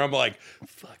bummer. I'm like,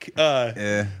 fuck.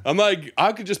 Yeah. I'm like,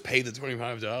 I could just pay the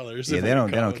 $25. Yeah, they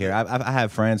don't care. I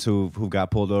have friends who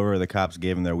got pulled over. The cops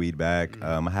gave them their weed back.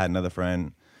 Mm-hmm. I had another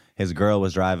friend. His girl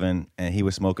was driving and he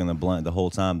was smoking the blunt the whole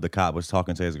time. The cop was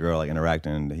talking to his girl, like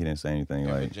interacting, and he didn't say anything. in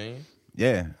Like, Virginia?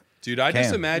 yeah, Dude, I just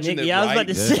Cam. imagine Nigga, that yeah, I was about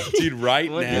to say. dude,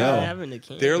 right What the now, hell happened to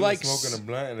Cam? they're He was like smoking a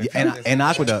blunt. yeah, and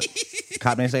Aqueduct.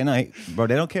 Cop didn't say nothing, bro.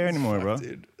 They don't care anymore, bro.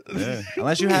 dude. Yeah.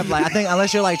 Unless you have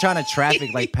unless you're like trying to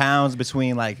traffic like pounds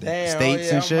between like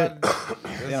states and shit.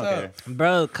 They don't care.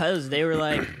 Bro, cause they were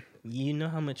like, you know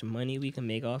how much money we can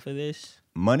make off of this?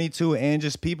 Money too, and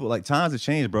just people. Like times have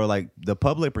changed, bro. Like the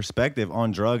public perspective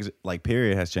on drugs, like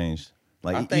period, has changed.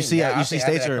 Like you see states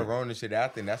after are that Corona shit. I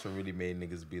think that's what really made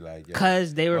niggas be like, yo,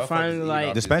 Cause they were motherfuckers finally eat like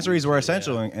off this dispensaries weed were shit,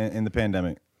 essential in the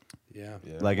pandemic. Yeah.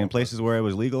 Yeah, Like in places where it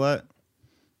was legal at,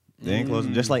 they ain't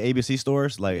closing. Just like ABC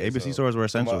stores, like ABC so- stores were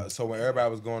essential. So when everybody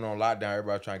was going on lockdown,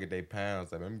 everybody was trying to get their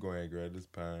pounds. Like, let me go ahead and grab this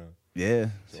pound. Yeah,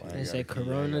 So I ain't they gotta said keep- I ain't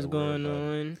Corona's gotta worry going about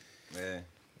it. on. yeah.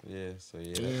 Yeah, so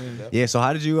yeah. Yeah. That's Yeah. So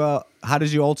how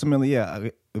did you ultimately? Yeah,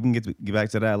 we can get back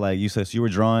to that. Like you said, so you were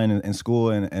drawing in school,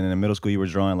 and in middle school you were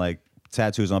drawing like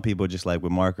tattoos on people, just like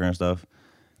with marker and stuff.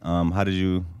 How did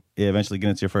you eventually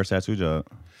get into your first tattoo job?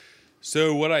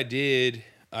 So what I did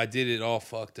it all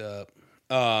fucked up.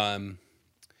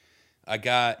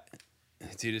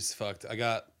 It's fucked. I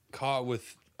got caught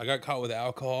with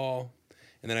alcohol,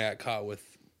 and then I got caught with.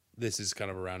 This is kind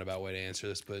of a roundabout way to answer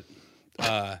this, but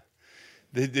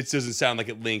this doesn't sound like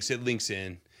it links. It links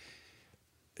in.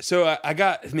 So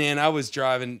I was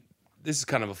driving. This is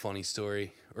kind of a funny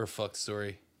story or a fucked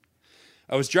story.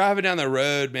 I was driving down the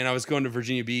road, man. I was going to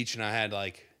Virginia Beach, and I got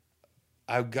like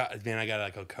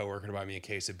a coworker to buy me a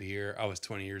case of beer. I was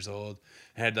 20 years old.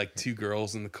 I had like two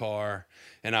girls in the car,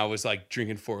 and I was like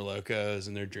drinking Four Locos,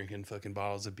 and they're drinking fucking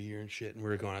bottles of beer and shit, and we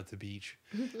were going out to the beach.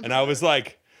 And I was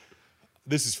like,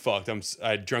 this is fucked.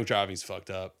 Drunk driving's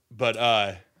fucked up. But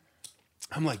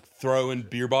I'm like throwing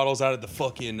beer bottles out at the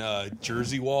fucking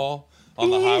Jersey wall on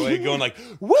the highway, going like,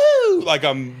 woo! Like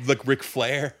I'm like Ric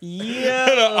Flair. Yeah.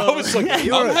 And I was like,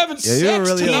 I'm having sex you were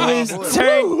really tonight. He was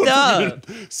turned up.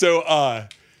 So,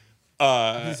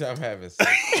 He said, I'm having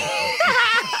sex.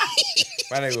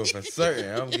 My nigga for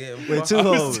certain. I'm getting With fucked. two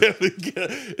hoes.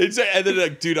 And then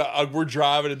like, dude, we're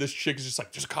driving, and this chick is just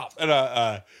like, there's a cop. And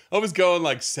I was going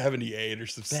like 78 or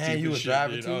some Damn, stupid you was shit.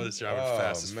 driving Dude. too? I was driving Oh,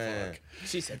 fast as man. fuck.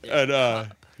 She said, And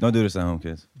Don't do this at home,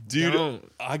 kids. dude,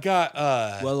 Don't. I got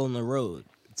well on the road.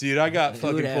 dude, I got Do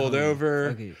fucking it at pulled home.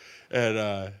 over, Fuck it.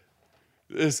 and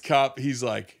this cop, he's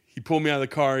like, he pulled me out of the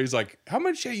car. He's like, "How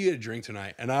much shit you had to drink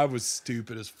tonight?" And I was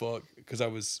stupid as fuck because I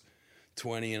was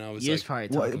 20, and I was You was like, probably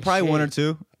Well, talking probably shit. one or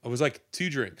two. I was like 2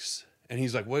 drinks. And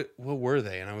he's like, what were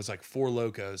they? And I was like, 4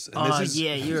 Locos. And Oh, this is,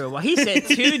 yeah, you're right. He said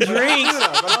 2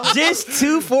 drinks. Just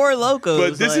 2 Four Locos.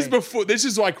 but this is like- before, this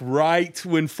is like right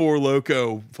when 4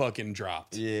 Loco fucking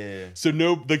dropped. Yeah. So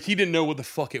he didn't know what the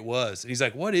fuck it was. And he's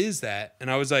like, what is that?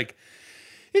 And I was like,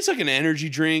 it's like an energy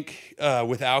drink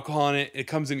with alcohol in it. It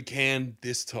comes in a can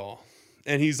this tall.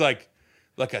 And he's like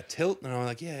a tilt? And I'm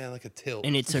like, yeah, like a tilt.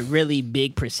 And it's a really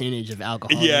big percentage of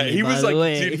alcohol. Yeah, in it, he by was the like,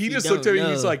 way, dude, if he you just looked at don't me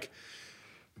and he's know. like,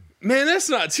 man, that's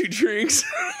not 2 drinks.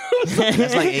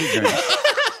 That's like 8 drinks.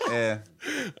 Yeah.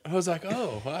 I was like,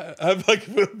 oh, I'm like,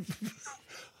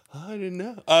 I didn't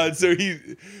know. So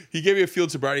he gave me a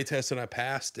field sobriety test and I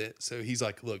passed it. So he's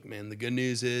like, look, man, the good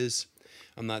news is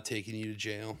I'm not taking you to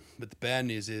jail. But the bad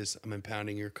news is I'm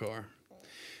impounding your car.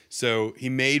 So he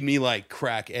made me like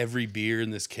crack every beer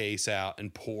in this case out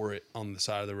and pour it on the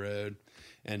side of the road,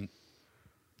 and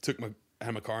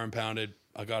had my car impounded.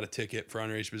 I got a ticket for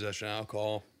underage possession of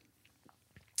alcohol.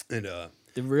 And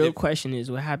the real question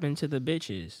is, what happened to the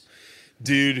bitches?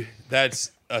 Dude,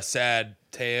 that's a sad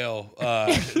tale. Word,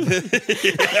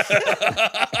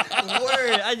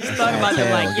 I just thought about it.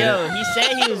 Like, yo, he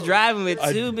said he was driving with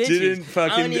two bitches. Didn't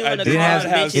fucking. I don't even want to didn't call have-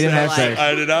 them bitches. didn't have but, sex.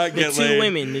 I did not get the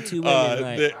laid. The two women.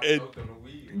 Like, It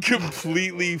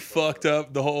completely fucked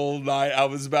up the whole night. I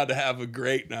was about to have a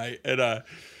great night, and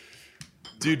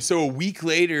dude. So a week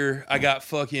later,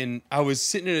 I was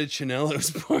sitting in a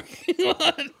Chanelo's parking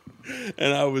lot,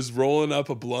 and I was rolling up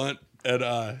a blunt,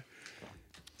 and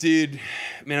dude,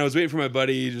 man, I was waiting for my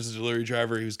buddy, just a delivery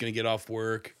driver. He was gonna get off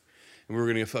work, and we were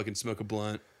gonna fucking smoke a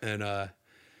blunt. And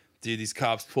dude, these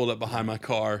cops pulled up behind my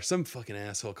car. Some fucking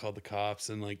asshole called the cops,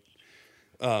 and like,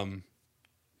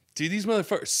 dude, these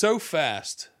motherfuckers so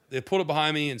fast. They pulled up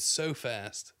behind me and so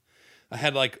fast. I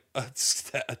had like a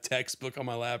textbook on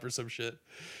my lap or some shit,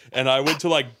 and I went to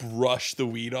like brush the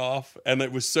weed off, and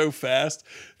it was so fast.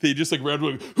 They just like ran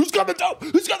like, "Who's got the dope?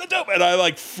 Who's got the dope?" And I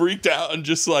like freaked out and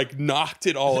just like knocked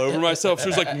it all over myself. So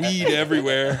there's like weed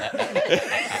everywhere.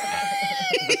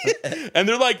 And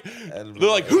they're like,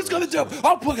 "Who's got the dope?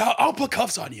 I'll put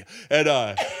cuffs on you."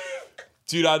 And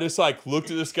dude, I just like looked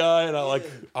at this guy and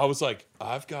I was like,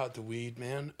 I've got the weed,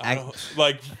 man. I don't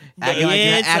like Acting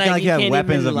like you have can't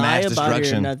weapons even of lie mass about it or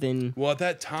destruction. Nothing. well at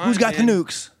that time. Who's got man, the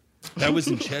nukes? That was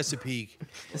in Chesapeake,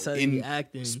 That's how they be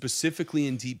acting. specifically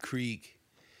in Deep Creek,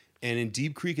 and in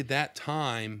Deep Creek at that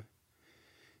time,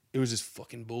 it was this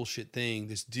fucking bullshit thing.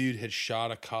 This dude had shot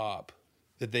a cop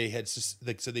that they had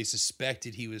so they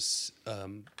suspected he was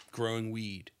growing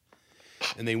weed,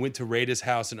 and they went to raid his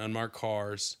house in unmarked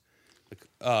cars.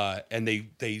 And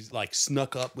they like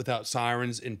snuck up without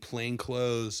sirens in plain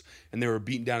clothes, and they were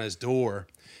beating down his door.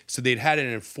 So they'd had an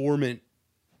informant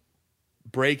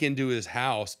break into his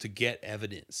house to get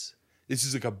evidence. This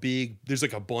is like there's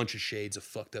like a bunch of shades of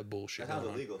fucked up bullshit. That sounds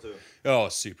going on. illegal too. Oh,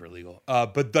 super illegal.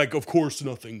 But like, of course,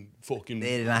 nothing fucking.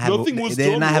 They did not have nothing was they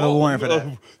did done not have a wrong. warrant for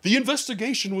that. The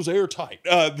investigation was airtight.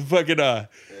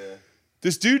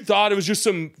 This dude thought it was just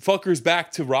some fuckers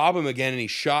back to rob him again, and he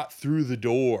shot through the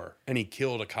door and he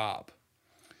killed a cop.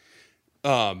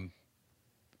 That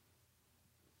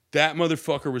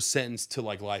motherfucker was sentenced to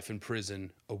like life in prison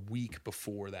a week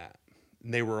before that.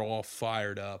 And they were all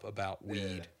fired up about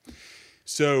weed. Yeah.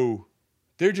 So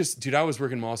they're just, dude, I was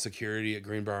working mall security at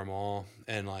Greenbrier Mall,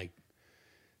 and like,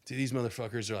 dude, these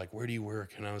motherfuckers are like, "Where do you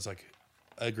work?" And I was like,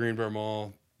 at Greenbrier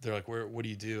Mall. They're like, what do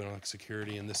you do? And I'm like,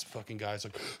 security. And this fucking guy's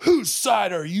like, whose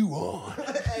side are you on?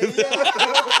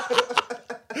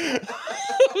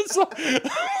 It's like,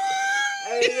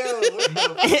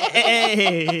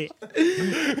 Hey,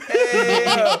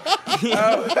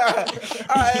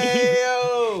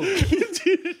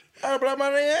 But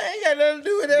I ain't got nothing to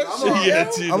do with that shit. yeah,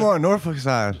 dude. I'm on Norfolk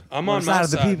side. I'm on the my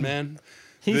of the side, people. man.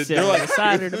 he They're said, like- "On the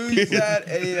side of the people."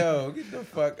 Hey, yo, get the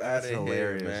fuck out of here,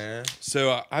 hilarious. man.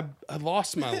 So I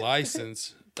lost my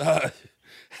license. I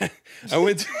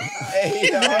went to... Hey,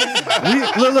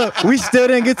 yo. Look, we still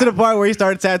didn't get to the part where he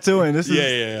started tattooing. This is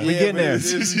Yeah. we getting there.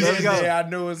 Let's Let's go. I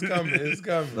know it's coming. It's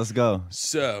coming. Let's go.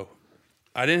 So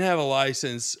I didn't have a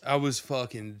license. I was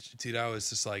fucking... Dude, I was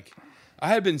just like... I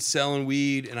had been selling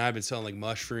weed, and I had been selling like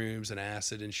mushrooms and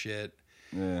acid and shit.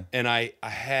 Yeah. And I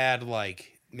had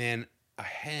like, man, I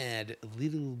had a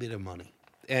little bit of money,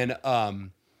 and I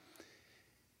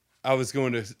was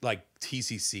going to like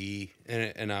TCC,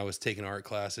 and I was taking art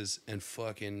classes, and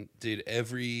fucking, dude,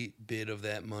 every bit of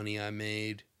that money I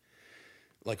made,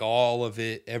 like all of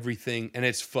it, everything, and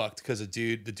it's fucked because the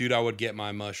dude I would get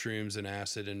my mushrooms and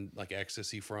acid and like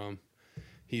ecstasy from,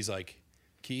 he's like,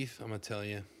 Keith, I'm gonna tell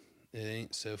you, it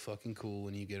ain't so fucking cool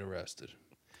when you get arrested.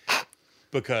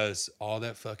 Because all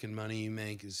that fucking money you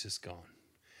make is just gone.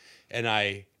 And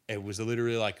it was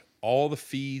literally like all the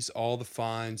fees, all the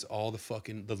fines, all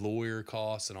the lawyer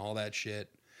costs and all that shit.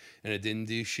 And it didn't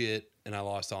do shit. And I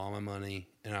lost all my money.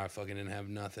 And I fucking didn't have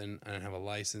nothing. I didn't have a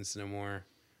license anymore.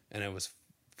 And it was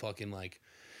fucking like,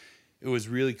 it was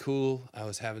really cool. I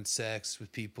was having sex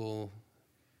with people,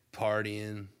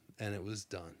 partying, and it was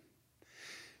done.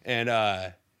 And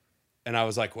I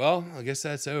was like, well, I guess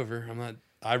that's over.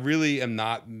 I really am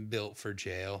not built for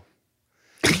jail.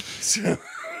 So,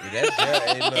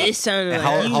 It sounded like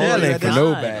How you old really are you? died.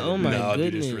 Nobody. Oh my no,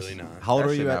 goodness! dude, it's really not. How old That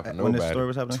were shit you not for when this nobody. story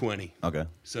was happening? 20. Okay.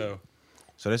 So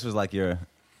So this was like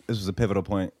this was a pivotal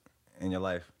point in your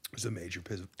life. It was a major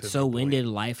pivotal So when point. did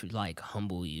life like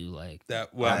humble you? Like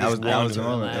That? Well, That was the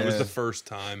moment. It was the first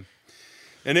time,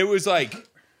 and it was like,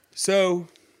 so.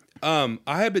 I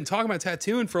had been talking about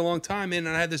tattooing for a long time, man,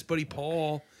 and I had this buddy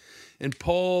Paul, and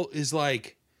Paul is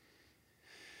like,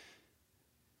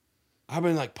 I've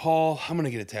been like, Paul, I'm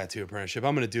gonna get a tattoo apprenticeship.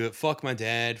 I'm gonna do it. Fuck my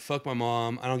dad. Fuck my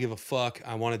mom. I don't give a fuck.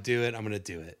 I want to do it. I'm gonna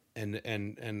do it.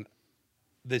 And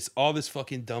all this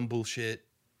fucking dumb bullshit.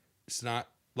 It's not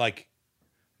like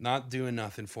not doing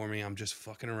nothing for me. I'm just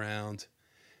fucking around,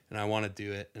 and I want to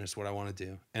do it, and it's what I want to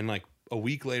do. And like a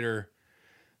week later,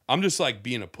 I'm just like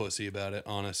being a pussy about it,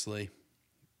 honestly.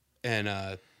 And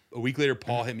a week later,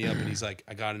 Paul hit me up and he's like,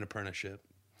 I got an apprenticeship.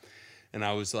 And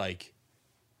I was like,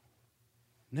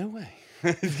 no way.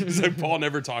 He's like, Paul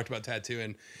never talked about tattooing.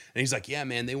 And he's like, yeah,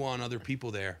 man, they want other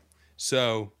people there.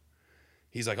 So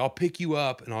he's like, I'll pick you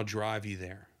up and I'll drive you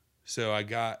there. So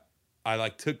I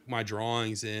like took my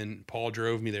drawings in. Paul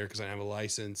drove me there because I have a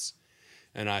license.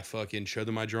 And I fucking showed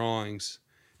them my drawings.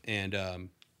 And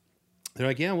they're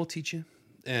like, yeah, we'll teach you.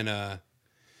 And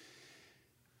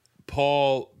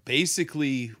Paul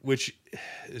basically, which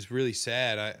is really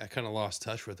sad, I kind of lost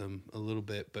touch with him a little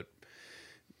bit, but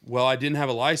well, I didn't have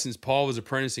a license. Paul was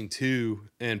apprenticing too,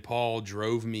 and Paul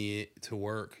drove me to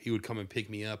work. He would come and pick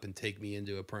me up and take me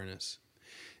into apprentice.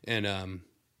 And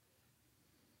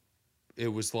it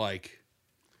was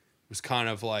kind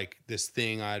of like this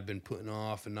thing I had been putting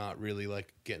off and not really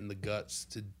like getting the guts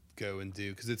to go and do,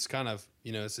 because it's kind of,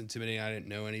 it's intimidating. I didn't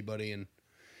know anybody, and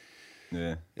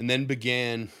then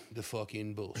began the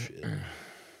fucking bullshit.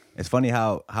 It's funny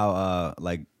how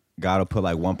like God will put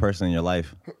like one person in your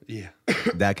life,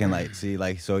 that can like see,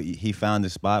 like, so he found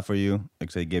this spot for you,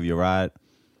 like, so he gave you a ride,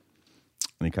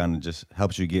 and he kind of just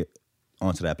helps you get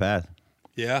onto that path.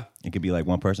 Yeah, it could be like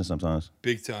one person sometimes,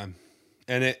 big time.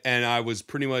 And I was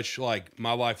pretty much like,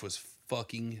 my life was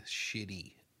fucking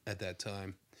shitty at that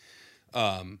time.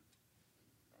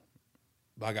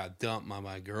 I got dumped by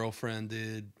my girlfriend,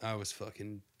 dude. I was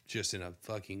fucking just in a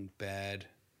fucking bad,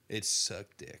 it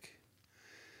sucked dick.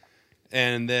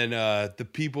 And then the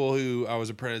people who I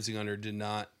was apprenticing under did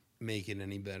not make it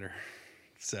any better.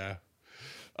 So,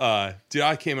 dude,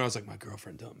 I came and I was like, my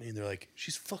girlfriend dumped me. And they're like,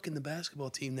 she's fucking the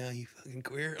basketball team now, you fucking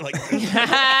queer. Like,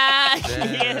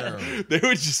 damn. They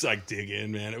would just like dig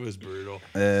in, man. It was brutal.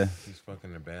 She's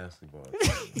fucking the basketball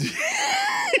team.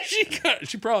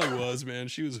 She probably was, man.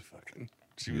 She was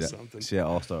something. She had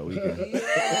All-Star Weekend.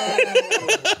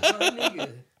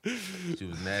 She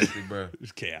was nasty, bro.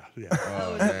 Yeah.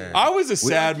 Oh, man. I was a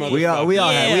sad motherfucker. We all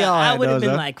had I would have those,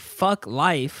 been huh? like, fuck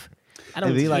life. I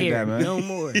don't be care like that, man. no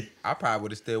more. I probably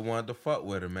would have still wanted to fuck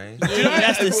with her, man. Yeah,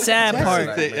 that's the sad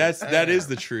part. That is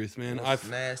the truth, man.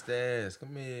 Nasty ass.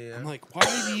 Come here. I'm like, why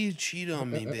did you cheat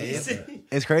on me, babe?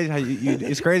 It's crazy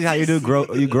how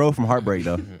you grow from heartbreak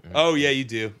though. Oh yeah, you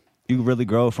do. You really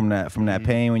grow from that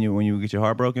pain when you get your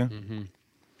heart broken. Mm-hmm.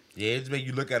 Yeah, it just make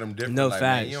you look at them different. No like,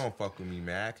 facts. Man, you don't fuck with me,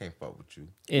 man. I can't fuck with you.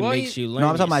 It makes you learn. No,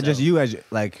 I'm talking about just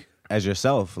yourself. you as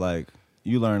yourself. Like,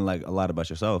 you learn like a lot about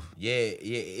yourself. Yeah.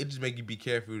 It just make you be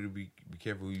careful who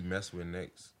you mess with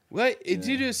next. Well,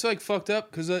 you just like fucked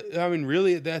up, because I mean,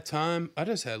 really at that time, I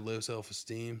just had low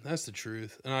self-esteem. That's the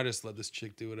truth, and I just let this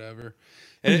chick do whatever.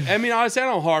 And I mean, honestly, I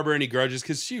don't harbor any grudges,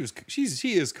 because she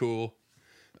is cool.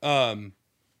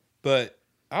 But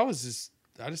I just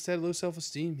had low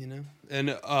self-esteem, and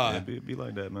Be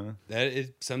like that, man.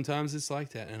 Sometimes it's like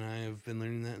that, and I have been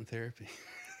learning that in therapy.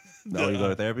 No, you go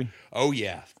to therapy? Oh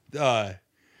yeah.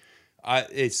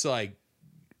 It's like,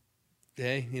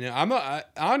 hey, I'm not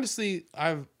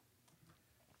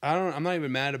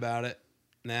even mad about it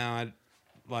now.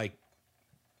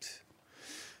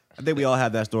 I think we all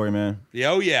have that story, man.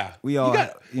 Yeah, oh yeah. We all,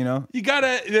 you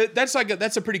gotta.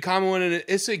 That's a pretty common one, and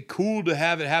it's like cool to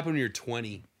have it happen when you're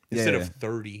 20 instead of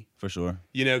 30. For sure.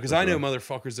 Because I know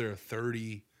motherfuckers that are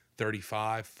 30,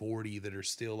 35, 40 that are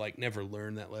still like never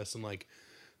learned that lesson. Like,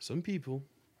 some people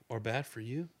are bad for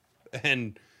you,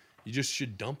 and you just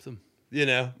should dump them.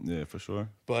 Yeah, for sure.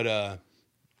 But I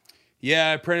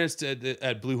apprenticed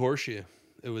at Blue Horseshoe.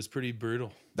 It was pretty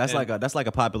brutal. That's like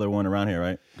a popular one around here,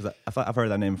 right? Because I've heard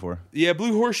that name before. Yeah,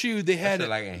 Blue Horseshoe. They had it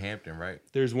like in Hampton, right?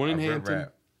 There's one in Hampton,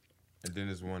 and then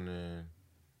there's one in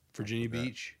Virginia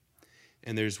Beach,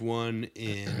 and there's one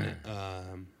in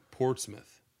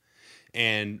Portsmouth.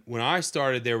 And when I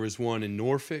started, there was one in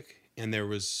Norfolk, and there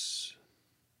was,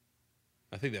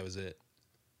 I think that was it.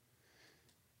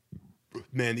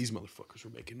 Man, these motherfuckers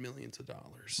were making millions of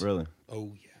dollars. Really?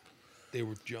 Oh yeah, they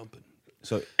were jumping.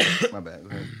 So, my bad. Go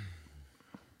ahead.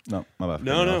 No, my bad.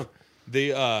 No.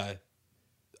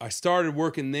 I started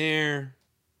working there,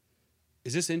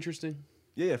 Is this interesting?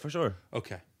 Yeah, for sure.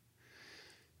 Okay.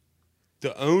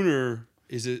 The owner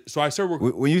is it? So I started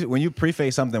working. When you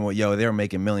preface something with "Yo, they're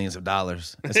making millions of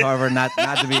dollars," it's hard for not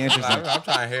to be interesting. I'm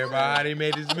trying to hear about how they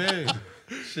made this million.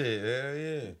 Shit, hell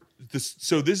yeah.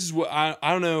 So this is what I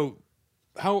don't know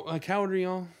how old are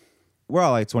y'all? We're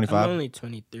all like 25. I'm only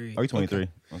 23. Are you 23?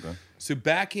 Okay. So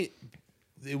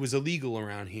it was illegal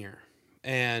around here,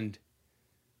 and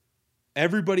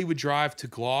everybody would drive to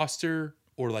Gloucester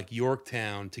or like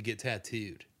Yorktown to get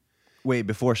tattooed. Wait,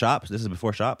 before shops? This is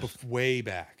before shops? Way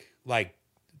back, like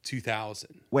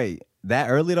 2000. Wait, that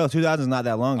early though? 2000 is not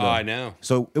that long ago. Oh, I know.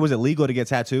 So it was illegal to get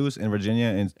tattoos in Virginia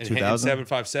in 2000? In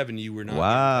 757, you were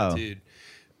not getting tattooed.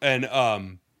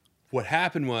 And what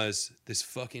happened was this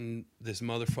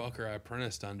motherfucker I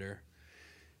apprenticed under,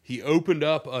 he opened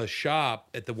up a shop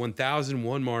at the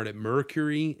 1001 Mart at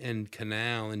Mercury and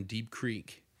Canal in Deep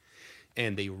Creek,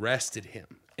 and they arrested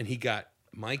him. And he got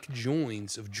Mike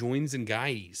Joins of Joins and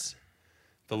Guides,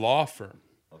 the law firm,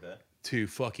 to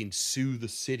fucking sue the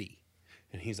city.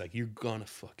 And he's like, "You're gonna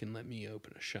fucking let me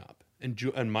open a shop."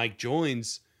 And Mike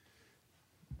Joins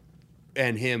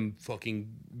and him fucking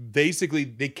basically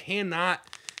they cannot.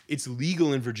 It's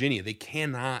legal in Virginia. They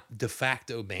cannot de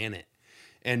facto ban it,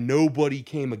 and nobody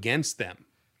came against them.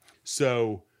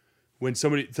 So when so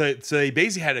they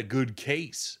basically had a good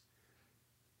case.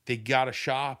 They got a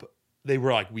shop. They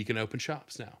were like, "We can open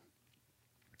shops now."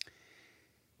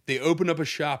 They opened up a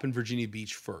shop in Virginia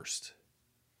Beach first.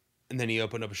 And then he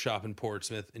opened up a shop in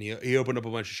Portsmouth. And he opened up a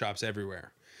bunch of shops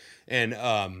everywhere. And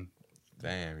damn,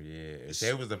 yeah. If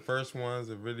they was the first ones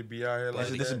to really be out here like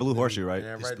This is Blue Horseshoe, right?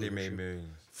 Yeah, right. They made millions.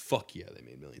 Fuck yeah, they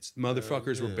made millions.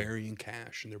 Motherfuckers were burying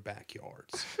cash in their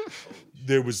backyards.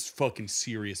 There was fucking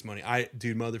serious money.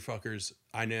 Motherfuckers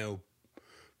I know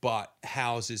bought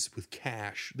houses with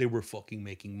cash. They were fucking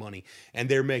making money. And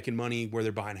they're making money where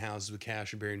they're buying houses with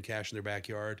cash and burying cash in their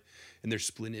backyard. And they're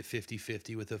splitting it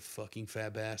 50-50 with a fucking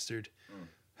fat bastard.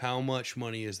 How much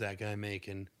money is that guy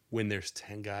making when there's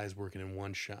 10 guys working in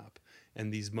one shop?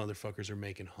 And these motherfuckers are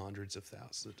making hundreds of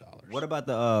thousands of dollars. What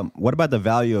about the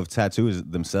value of tattoos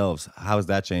themselves? How has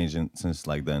that changed since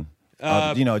like then?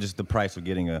 Just the price of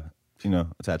getting a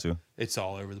tattoo. It's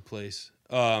all over the place.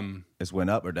 It's went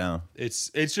up or down? It's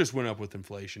just went up with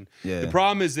inflation. Yeah. The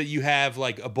problem is that you have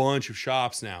like a bunch of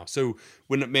shops now. So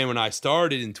when I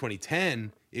started in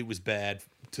 2010, it was bad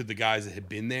to the guys that had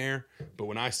been there. But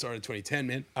when I started in 2010,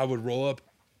 man, I would roll up,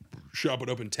 shop would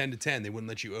open 10 to 10. They wouldn't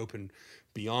let you open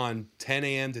beyond 10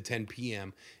 a.m. to 10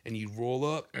 p.m. And you'd roll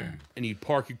up and you'd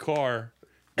park your car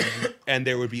and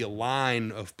there would be a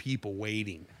line of people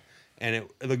waiting. And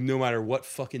no matter what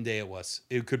fucking day it was,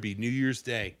 it could be New Year's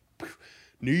Day.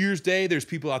 New Year's Day, there's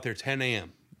people out there 10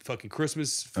 a.m. Fucking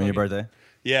Christmas. On your birthday?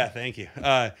 Yeah, thank you.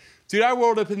 Dude, I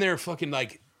rolled up in there fucking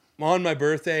like on my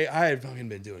birthday. I had fucking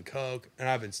been doing coke and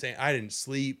I've been staying. I didn't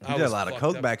sleep. You did a lot of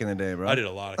coke back in the day, bro. I did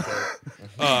a lot of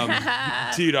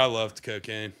coke. Dude, I loved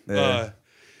cocaine. Yeah.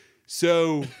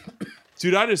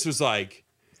 Dude, I just was like,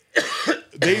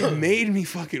 they made me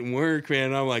fucking work,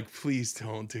 man. I'm like, please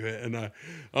don't do it. And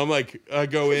I'm like, I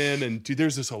go in and dude,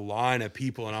 there's just a line of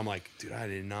people, and I'm like, dude, I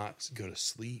did not go to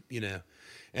sleep,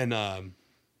 And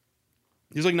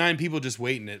there's like 9 people just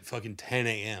waiting at fucking 10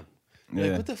 a.m. Yeah.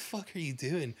 Like, what the fuck are you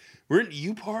doing? Weren't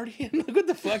you partying? Like, what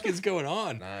the fuck is going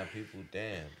on? 9 people,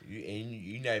 damn.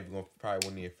 You not even gonna probably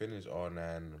wouldn't even finish all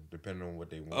 9, depending on what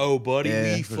they want. Oh, buddy,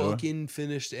 Yeah, we for fucking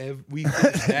finished. We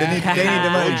finished They need the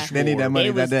money. They need that money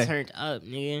It that was day. turned up,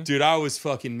 nigga. Dude, I was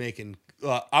fucking making.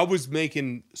 I was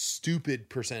making stupid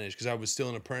percentage because I was still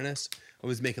an apprentice. I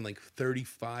was making like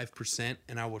 35%,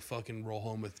 and I would fucking roll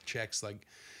home with checks like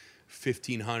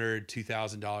 $1,500,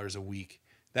 $2,000 a week.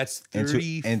 That's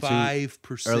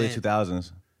 35%. Early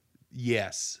 2000s.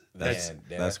 Yes,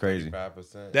 That's crazy.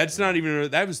 35%. that's not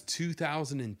even. That was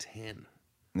 2010.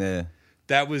 Yeah.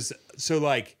 That was so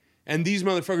like, and these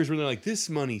motherfuckers were like, "This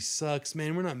money sucks,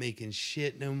 man. We're not making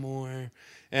shit no more."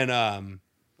 And I'm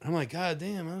like, God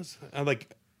damn, I'm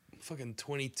like, fucking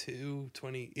 22,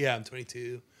 20. Yeah, I'm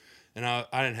 22, and I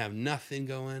didn't have nothing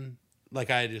going.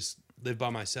 Like I just lived by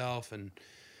myself, and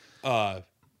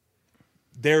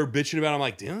they're bitching about it. I'm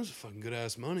like, damn, that's fucking good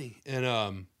ass money.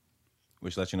 And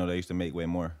Which lets you know they used to make way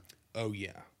more. oh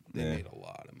yeah, they Yeah. made a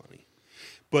lot of money.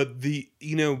 But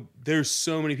there's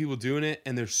so many people doing it,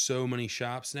 and there's so many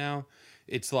shops now.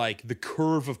 It's like the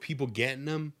curve of people getting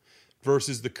them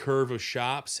versus the curve of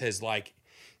shops has like,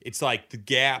 it's like the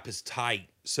gap is tight.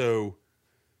 So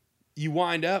you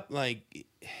wind up like,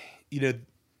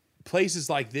 places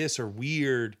like this are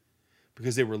weird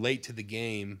because they relate to the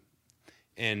game,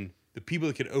 and the people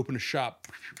that could open a shop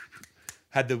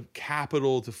had the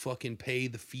capital to fucking pay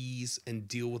the fees and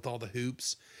deal with all the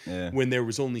hoops. Yeah. When there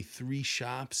was only 3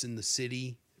 shops in the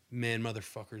city, man,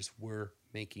 motherfuckers were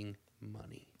making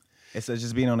money. It's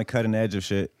just being on the cutting edge of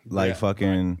shit, like Yeah,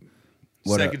 fucking.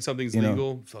 Second something's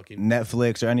legal, fucking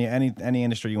Netflix or any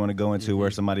industry you want to go into where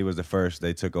somebody was the first,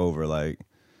 they took over. Like,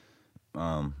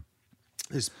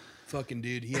 this fucking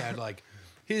dude, he had like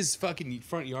his fucking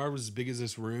front yard was as big as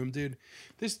this room, dude.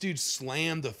 This dude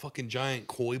slammed a fucking giant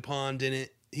koi pond in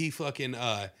it. He fucking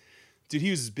dude, he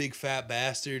was this big fat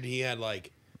bastard. He had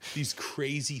like these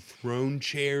crazy throne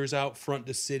chairs out front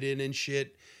to sit in and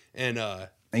shit. And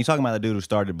you're talking about the dude who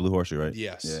started Blue Horseshoe, right?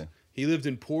 yes. Yeah. He lived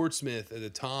in Portsmouth at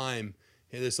the time.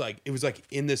 And it was like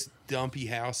in this dumpy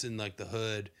house in like the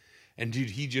hood. And dude,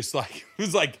 he just like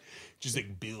was like just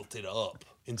like built it up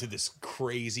into this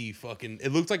crazy fucking,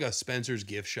 it looked like a Spencer's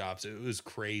gift shop. So it was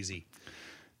crazy.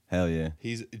 Hell yeah.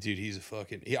 He's a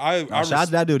fucking, Shout out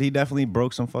to that dude. He definitely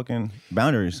broke some fucking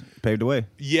boundaries, paved the way.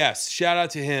 yes, shout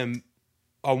out to him.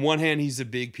 On one hand, he's a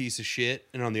big piece of shit.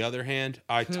 And on the other hand,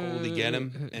 I totally get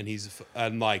him. And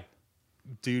I'm like,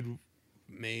 dude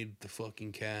made the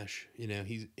fucking cash. You know,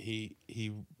 he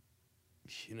you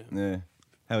know. Yeah.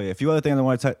 Hell yeah. A few other things I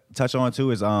want to touch on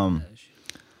too is I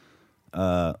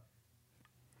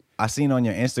seen on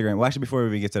your Instagram. Well, actually, before we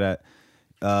even get to that,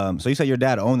 so you said your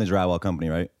dad owned the drywall company,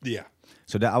 right? Yeah.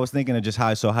 So I was thinking of just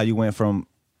how you went from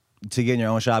to getting your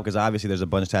own shop, because obviously there's a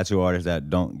bunch of tattoo artists that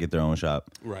don't get their own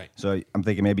shop. Right. So I'm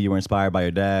thinking maybe you were inspired by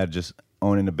your dad just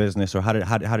owning the business, or how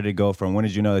did it go from when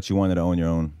did you know that you wanted to own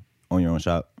your own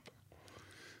shop?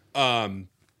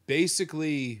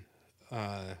 Basically,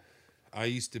 I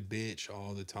used to bitch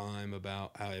all the time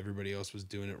about how everybody else was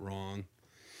doing it wrong.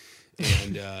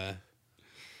 And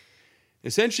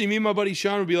essentially me and my buddy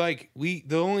Sean would be like,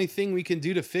 the only thing we can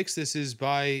do to fix this is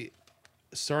by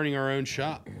starting our own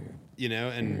shop, you know,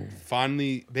 and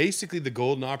finally, basically the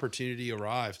golden opportunity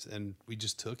arrived and we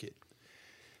just took it.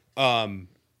 I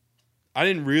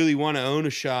didn't really want to own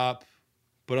a shop,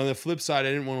 but on the flip side, I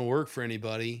didn't want to work for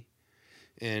anybody.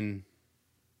 And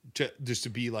just to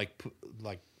be like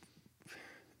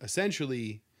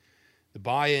essentially the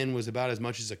buy-in was about as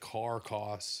much as a car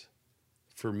costs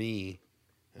for me.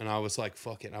 And I was like,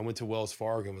 fuck it. I went to Wells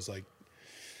Fargo and was like,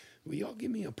 will y'all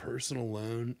give me a personal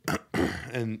loan?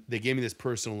 And they gave me this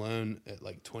personal loan at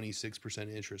like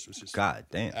 26% interest, which is God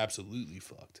damn. absolutely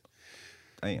fucked.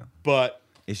 Damn. But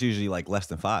It's usually like less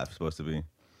than 5 supposed to be.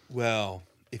 well,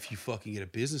 if you fucking get a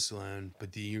business loan,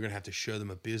 but then you're going to have to show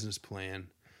them a business plan.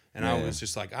 And Yeah. I was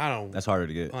just like, I don't. That's harder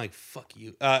to get. I'm like, fuck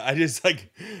you. I was like,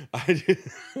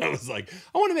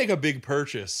 I want to make a big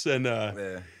purchase. And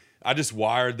Yeah. I just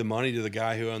wired the money to the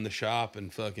guy who owned the shop,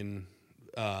 and fucking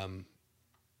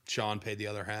Sean paid the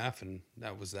other half, and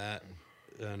that was that.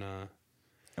 And And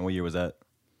what year was that?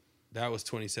 that was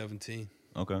 2017.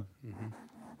 Okay.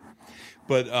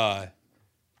 But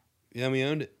yeah, we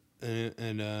owned it,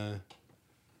 and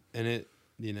it,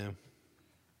 you know,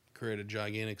 created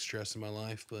gigantic stress in my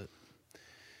life. But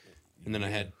and then I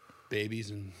had babies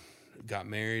and got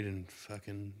married and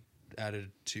fucking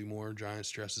added 2 more giant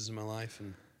stresses in my life.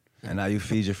 And now you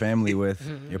feed your family with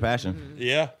your passion.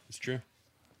 Yeah, it's true.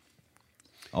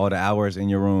 All the hours in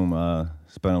your room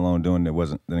spent alone doing it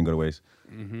didn't go to waste.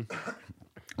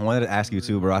 I wanted to ask you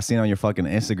too, bro. I seen on your fucking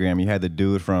Instagram you had the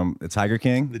dude from the Tiger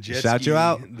King. The jet shout ski, you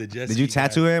out. the jet Did you ski guy.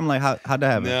 tattoo him? Like how'd that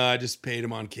happen? No, I just paid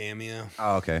him on Cameo.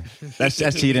 Oh, okay. That's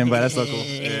cheating, but that's so cool.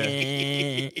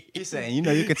 Yeah. He's saying, you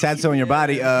know, you could tattoo on your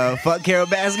body. Fuck Carol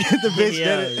Baskin. The bitch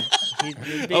did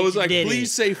it. I was like,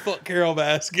 please say fuck Carol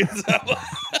Baskins.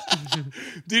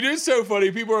 Dude, it's so funny.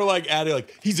 People are like adding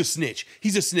like, he's a snitch.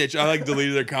 He's a snitch. I like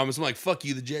deleted their comments. I'm like, fuck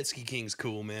you. The jet ski king's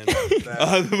cool, man.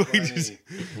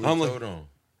 I'm like,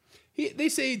 they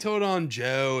say he told on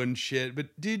Joe and shit, but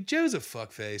dude, Joe's a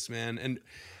fuckface, man.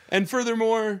 And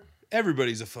furthermore,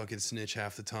 everybody's a fucking snitch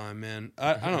half the time, man.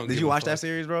 I don't. Did you watch that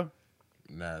series, bro?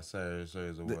 Nah, series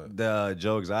of what? The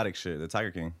Joe Exotic shit, the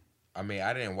Tiger King. I mean,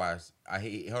 I didn't watch.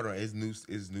 Hold on, is new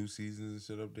seasons and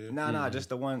shit up there? Nah, just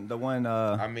the one.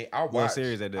 I mean, I watched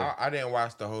series they did. I didn't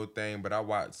watch the whole thing, but I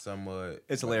watched some.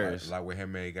 It's hilarious. Like with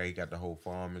him and he got the whole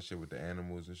farm and shit with the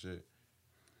animals and shit.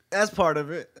 That's part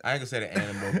of it. I ain't gonna say the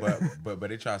animal, but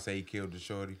they try to say he killed the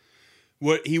shorty.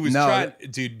 What he was trying,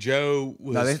 dude. Joe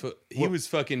was No, was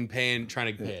fucking trying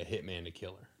to pay a hitman to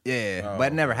kill her. Yeah,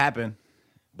 but it never happened.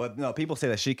 But no, people say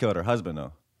that she killed her husband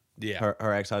though. Yeah,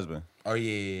 Her ex-husband. Oh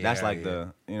yeah. That's like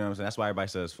the, you know what I'm saying? That's why everybody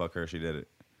says fuck her, she did it.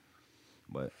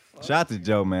 But shout out to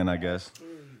Joe, man, I guess.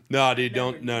 No, dude,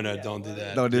 don't do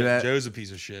that. Don't do that. Joe's a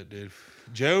piece of shit, dude.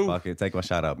 Joe. Fuck it, take my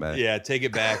shout out back. Yeah, take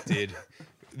it back, dude.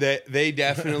 They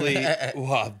definitely,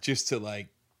 well, just to like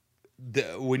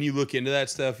when you look into that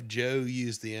stuff, Joe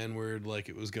used the N-word like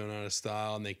it was going out of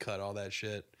style, and they cut all that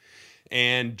shit.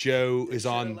 And Joe is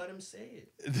on. Let him say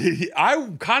it. I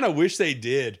kind of wish they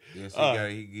did. Yeah, so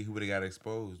he would have got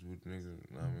exposed with niggas.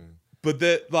 I mean, but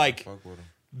fuck with him.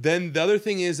 then the other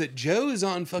thing is that Joe is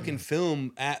on fucking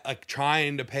film at like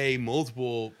trying to pay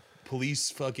multiple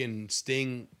police fucking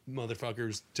sting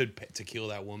motherfuckers to kill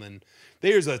that woman.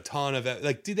 There's a ton of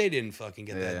like, dude, they didn't fucking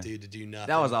get that dude to do nothing.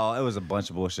 That was all. It was a bunch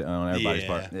of bullshit on everybody's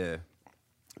part. Yeah.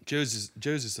 Joe's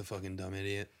just a fucking dumb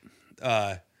idiot.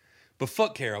 But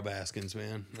fuck Carol Baskins,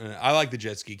 man. I like the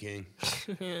Jet Ski King.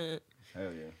 Hell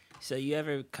yeah. So you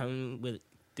ever come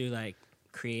through like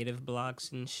creative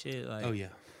blocks and shit? Like, Oh yeah.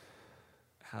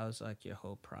 how's like your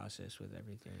whole process with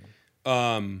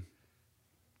everything?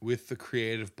 With the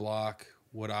creative block,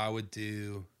 what I would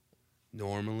do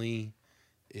normally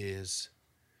is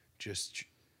just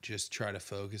try to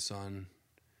focus on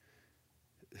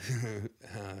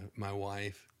my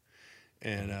wife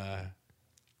and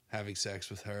having sex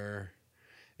with her,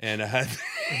 and until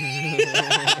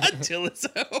it's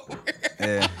over.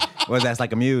 Yeah. Well, that's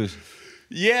like a muse.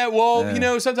 Yeah, well, you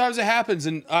know, sometimes it happens,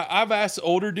 and I've asked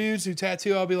older dudes who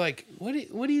tattoo. I'll be like, "What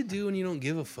do you do when you don't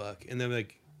give a fuck?" And they're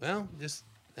like, "Well, just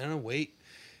I don't know, wait."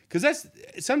 Because that's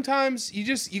sometimes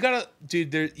you gotta,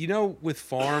 dude. There, you know, with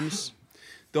farms,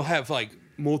 they'll have like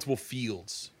multiple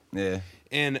fields. Yeah.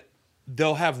 And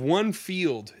they'll have one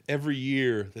field every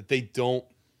year that they don't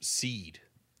seed.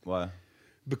 Why?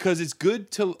 Because it's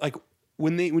good to like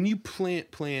when you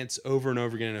plant plants over and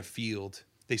over again in a field,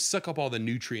 they suck up all the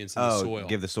nutrients in the soil.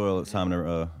 Give the soil time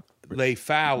to lay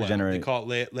fallow. regenerate. They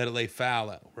call it let it lay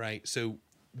fallow, right? So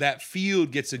that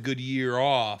field gets a good year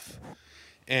off,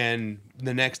 and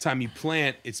the next time you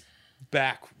plant, it's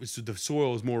back. So the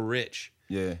soil is more rich.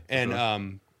 Yeah.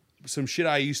 And some shit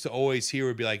I used to always hear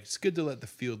would be like, it's good to let the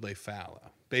field lay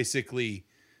fallow. Basically,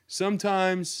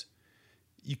 sometimes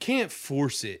you can't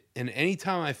force it. And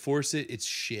anytime I force it, it's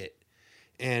shit.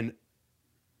 And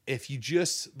if you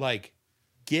just like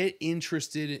get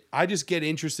interested, I just get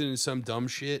interested in some dumb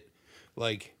shit.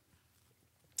 Like,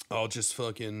 I'll just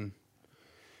fucking,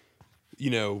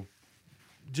 you know,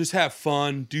 just have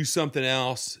fun, do something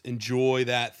else, enjoy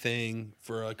that thing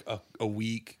for like a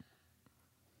week.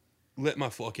 Let my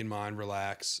fucking mind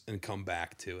relax and come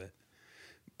back to it.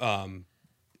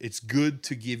 It's good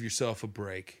to give yourself a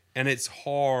break. And it's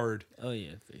hard. Oh,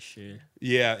 yeah, for sure.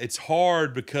 Yeah, it's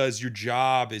hard because your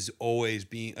job is always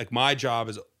being... Like, my job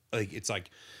is... Like, it's like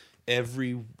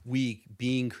every week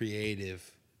being creative,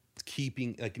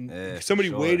 keeping... Like, if somebody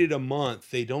waited a month,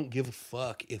 they don't give a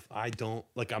fuck if I don't...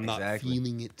 Like, I'm not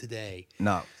feeling it today.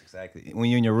 No, exactly. When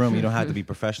you're in your room, you don't have to be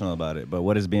professional about it. But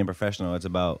what is being professional? It's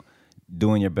about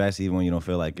doing your best even when you don't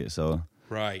feel like it. So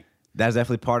right, that's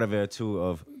definitely part of it too,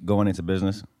 of going into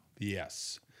business.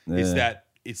 Yes. Yeah.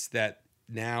 It's that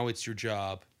now it's your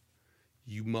job.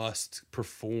 You must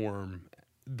perform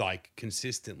like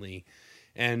consistently.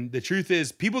 And the truth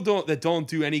is, people that don't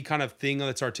do any kind of thing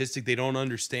that's artistic, they don't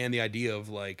understand the idea of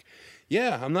like,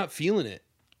 yeah, I'm not feeling it.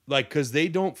 Like, because they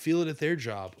don't feel it at their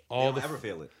job. They don't ever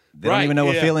feel it. They Right, don't even know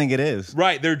what yeah. feeling it is.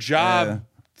 Right. Their job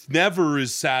never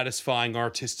is satisfying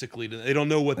artistically. They don't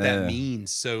know what that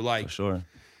means. So like, For sure.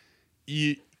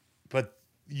 but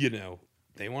you know,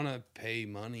 they want to pay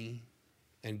money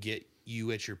and get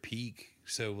you at your peak.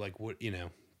 So like, what, you know,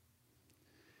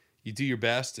 you do your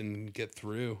best and get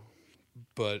through.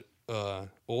 But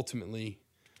ultimately,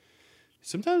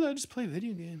 sometimes I just play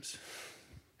video games.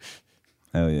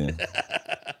 Hell yeah.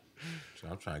 So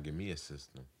I'm trying to get me a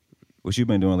system. What you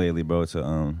been doing lately, bro,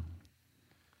 to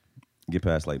get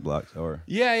past like blocks or?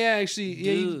 Yeah, actually,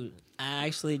 Dude, I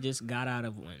actually just got out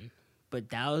of one. But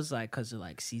that was like because of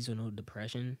like seasonal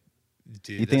depression.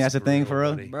 Dude, You think that's a thing for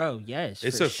real? buddy. Bro, yes.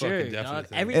 It's for a sure, fucking definite dog.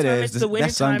 thing. Every It time is. it's the That winter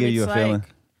sun time, give you it's a feeling. like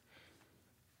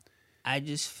I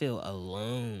just feel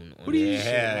alone. What do you- this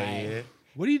shit, Yeah, like, yeah.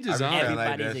 What do you design? I like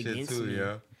Everybody's that shit against too, me.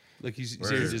 yo. Like you Word.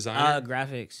 say, designer?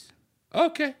 graphics.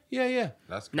 Okay, yeah.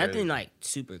 That's crazy. Nothing like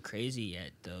super crazy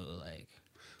yet though. Like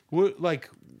What like?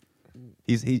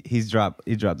 He's dropped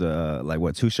like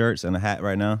what 2 shirts and a hat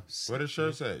right now. Where the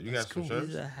shirts at? You got some shirts?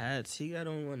 these are hats. He got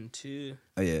on one too.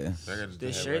 Oh yeah. I got just The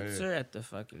hat shirts right are at the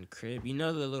fucking crib. You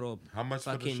know the little How much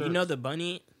for the fucking. shirts? You know the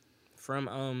bunny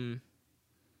from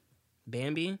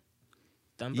Bambi.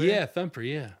 Thumper. Yeah, Thumper.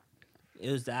 Yeah,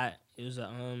 It was that. It was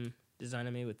a design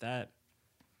I made with that.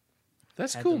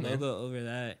 that's Had cool, the man. logo over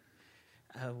that.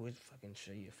 I would fucking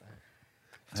show you if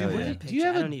I. Hell what yeah. do you- Picture. you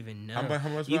have I a- don't even know. How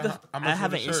much You for- could- how much I for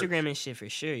have the an shirts? Instagram and shit for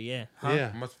sure. Yeah. Huh?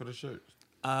 Yeah. How much for the shirts?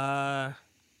 Oh, I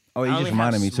you only just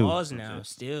reminded have me too. smalls now.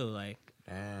 Still, like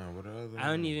Damn, what the other? I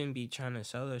don't even be trying to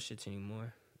sell those shits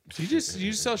anymore. So you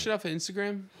just sell shit off of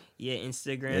Instagram? Yeah,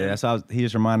 Instagram. Yeah, that's how he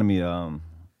just reminded me.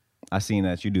 I seen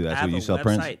that you do that. I So have you a sell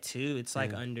website prints. too. It's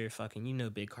like under fucking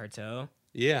Big Cartel.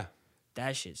 Yeah.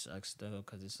 That shit sucks though,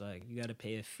 cause it's like you gotta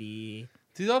pay a fee.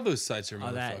 Dude, all those sites are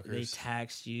All that they motherfuckers.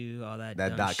 tax you. All that.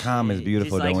 That dumb .com is shit.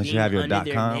 beautiful, Just though, like once you being have your under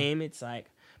their .com. name, it's like,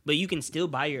 but you can still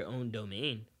buy your own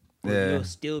domain. Or Yeah. You'll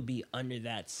still be under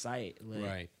that site. Like,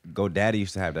 Right. GoDaddy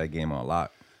used to have that game on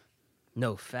lock.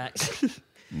 No facts.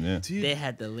 Yeah. Dude. They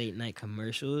had the late night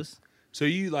commercials. So are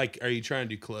you trying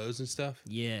to do clothes and stuff?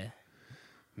 Yeah.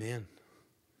 Man,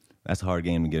 That's a hard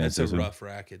game to get that's into. a too. rough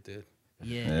racket, dude.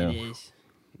 Yeah, it Yeah. is.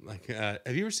 Like,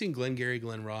 have you ever seen Glenn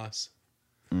Ross?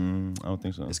 I don't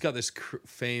think so. It's got this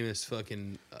famous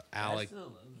fucking Alec. That's the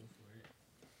logo for it.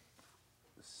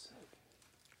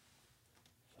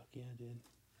 Fuck yeah, dude.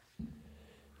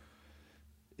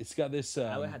 It's got this.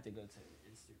 I would have to go to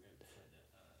Instagram to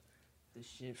find the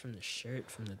shit from the shirt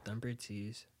from the Thumper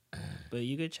tees. But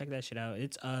you could check that shit out.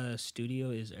 It's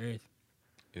Studio is Earth.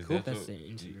 Is Cool. that That's the, the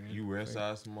Instagram You wear for it.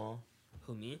 size small?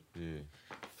 Who, me? Yeah.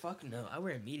 Fuck no. I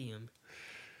wear a medium.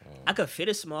 I could fit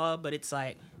a small, but it's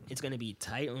like it's gonna be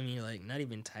tight on me, like not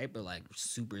even tight, but like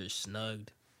super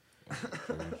snugged.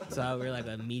 So I wear like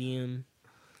a medium,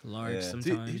 large Yeah. Dude,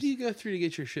 sometimes. who do you go through to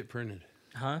get your shit printed?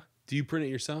 Huh? Do you print it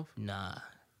yourself? Nah.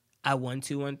 I want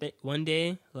to one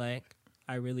day. Like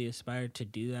I really aspire to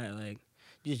do that. Like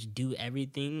just do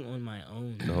everything on my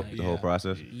own. Like, The whole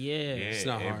process. yeah. It's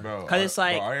not hard. Bro. 'Cause it's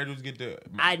like- bro, all you gotta do is get the.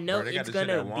 I know bro, they got it's the shit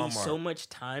gonna at be Walmart. so much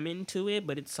time into it,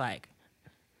 but it's like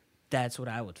that's what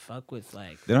I would fuck with.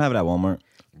 Like They don't have it at Walmart.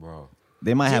 Bro,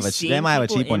 They might have a just they seeing might have a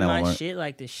people cheap one in at my Walmart. shit,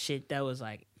 like the shit that was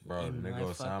like bro, in my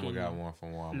nigga Osama fucking got one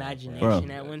from Walmart. imagination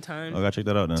Bro. at one time. I gotta check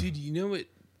that out now. Dude, you know what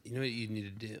you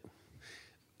need to do?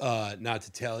 Not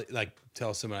to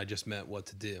tell someone I just met what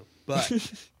to do, but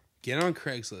get on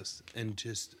Craigslist and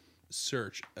just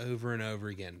search over and over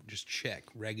again. Just check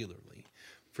regularly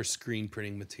for screen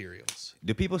printing materials.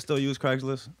 Do people still use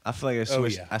Craigslist? I feel like Oh,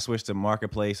 yeah. I switched to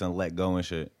Marketplace and Let Go and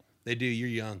shit. They do. You're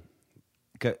young.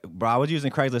 Bro, I was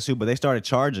using Craigslist too, but they started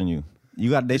charging you.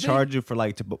 They charge you for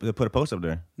like to put a post up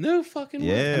there. No fucking way.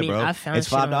 Yeah, I mean, bro. I found It's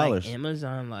shit on, $5. like,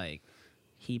 Amazon, like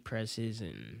heat presses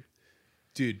and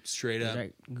Dude, straight up.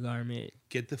 like garment.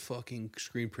 Get the fucking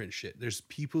screen print shit. There's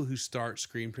people who start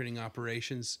screen printing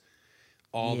operations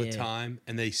all the Yeah. time,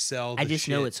 and they sell the I just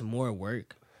know shit. it's more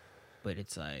work, but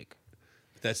it's like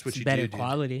That's what it's you better do, dude.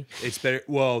 quality. It's better.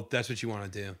 Well, that's what you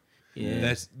want to do. Yeah.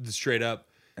 That's the straight up.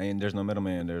 And there's no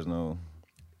middleman. There's no.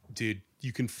 Dude,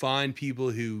 you can find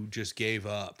people who just gave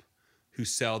up, who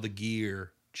sell the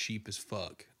gear cheap as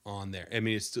fuck on there. I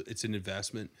mean, it's an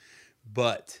investment,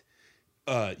 but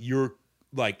you're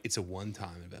like, it's a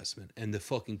one-time investment, and the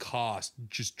fucking cost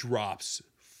just drops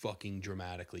fucking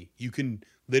dramatically. You can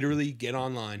literally get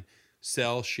online,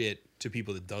 sell shit to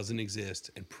people that doesn't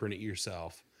exist, and print it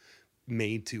yourself,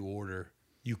 made to order.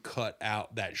 You cut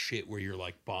out that shit where you're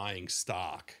like buying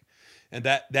stock. And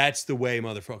that's the way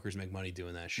motherfuckers make money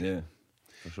doing that shit. Yeah,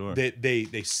 for sure.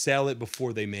 They sell it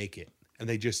before they make it, and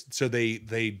they just so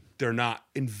they're not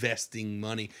investing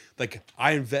money. Like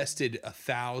I invested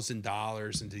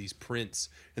 $1,000 into these prints,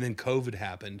 and then COVID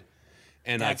happened,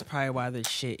 and That's probably why the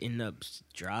shit end up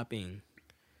dropping,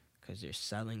 because they're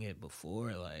selling it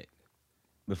before like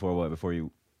Before what? Before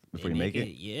you make it?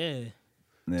 Yeah.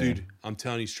 Yeah. dude, I'm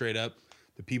telling you straight up,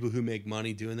 the people who make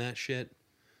money doing that shit,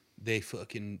 they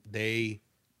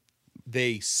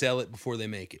sell it before they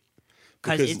make it.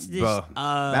 Because Because, it's this. Bro,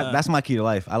 that's my key to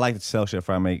life. I like to sell shit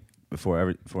before I make before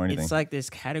anything. It's like this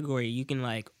category. You can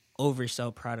like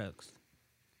oversell products.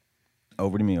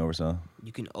 What do you mean oversell?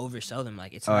 You can oversell them.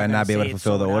 Like it's Oh, and gonna not be able say to it's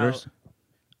fulfill the sold orders? out.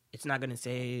 It's not gonna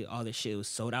say all the shit was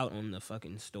sold out on the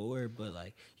fucking store, but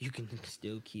like you can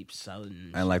still keep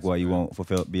selling. And like what? You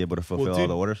won't be able to fulfill all dude,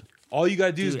 the orders? all you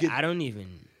gotta do is Dude, get. I don't even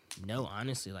know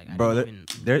honestly. Like I Bro,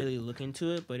 didn't there- even really look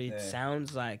into it, but it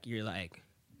sounds like you're like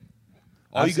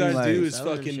All I've you gotta seen, do like- is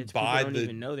Selling fucking shit to people buy don't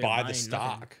even know they're buy buying the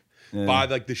stock, Yeah. buy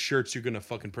like the shirts you're gonna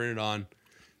fucking print it on.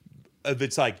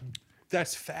 It's like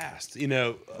that's fast, you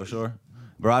know. For sure.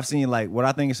 Bro, I've seen like what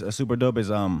I think is super dope is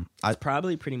it's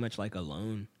probably pretty much like a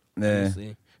loan. Yeah.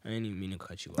 Honestly. I didn't even mean to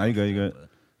cut you off. No, you good, you good. but-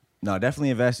 No, definitely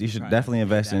invest. You should Try definitely to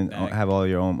pay invest that in back. have all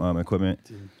your own equipment.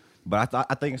 But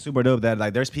I think it's super dope that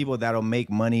like there's people that'll make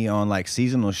money on like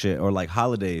seasonal shit or like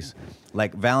holidays.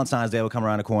 Like Valentine's Day will come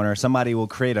around the corner. Somebody will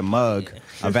create a mug,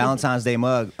 a Valentine's Day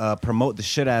mug, promote the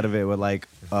shit out of it with like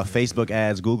Facebook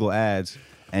ads, Google ads,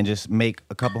 and just make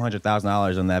a couple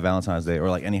 $100,000 on that Valentine's Day or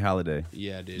like any holiday.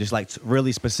 Yeah, dude. Just like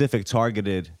really specific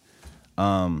targeted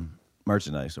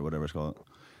merchandise or whatever it's called.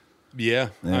 Yeah,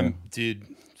 Yeah. dude.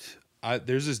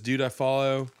 There's this dude I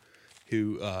follow.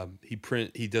 who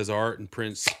he does art and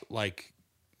prints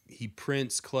he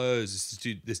prints clothes.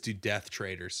 This dude Death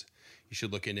Traders. You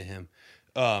should look into him.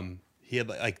 He had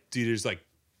dude, there's like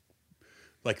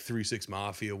 3-6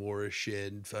 Mafia wore his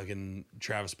shit, and fucking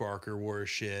Travis Barker wore his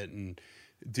shit, and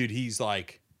dude, he's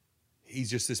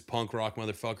just this punk rock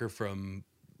motherfucker from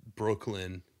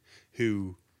Brooklyn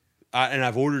who, and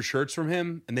I've ordered shirts from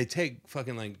him, and they take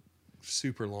fucking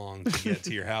super long to get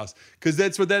to your house, because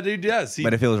that's what that dude does.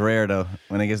 But it feels rare though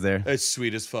when it gets there. It's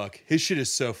sweet as fuck. His shit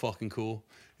is so fucking cool.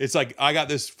 It's like I got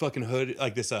this fucking hood,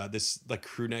 this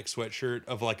crew neck sweatshirt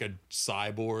of a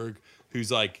cyborg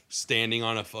who's standing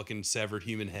on a fucking severed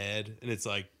human head, and it's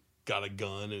got a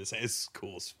gun, and it's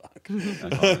cool as fuck.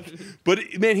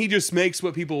 But man, he just makes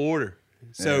what people order,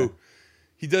 so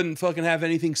he doesn't fucking have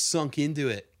anything sunk into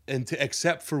it,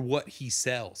 except for what he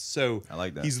sells. So I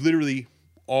like that. He's literally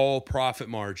all profit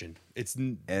margin.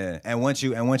 And once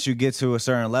you get to a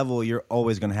certain level, you're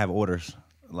always gonna have orders.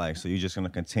 So you're just gonna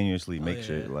continuously make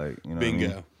shit. You know bingo.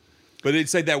 What I mean? But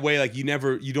it's that way,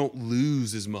 you don't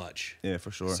lose as much. Yeah,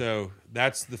 for sure. So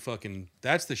that's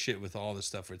the shit with all this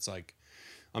stuff where it's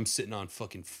I'm sitting on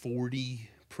fucking 40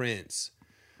 prints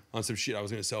on some shit I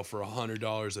was gonna sell for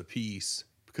 $100 a piece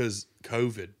because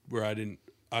COVID, where I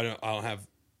don't have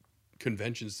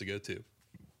conventions to go to,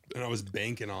 and I was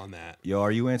banking on that. Yo,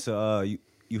 are you into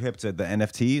you hip to the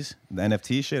NFTs? The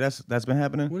NFT shit that's been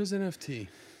happening? What is NFT?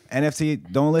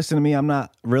 NFT, don't listen to me. I'm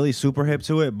not really super hip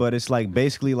to it, but it's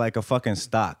basically like a fucking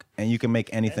stock, and you can make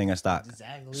anything a stock.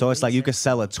 Exactly So it's you could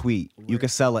sell a tweet, you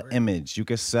could sell an image, you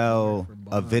could sell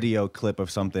a video clip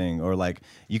of something, or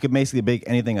you could basically make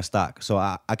anything a stock. So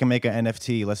I can make an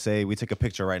NFT. Let's say we took a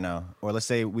picture right now, or let's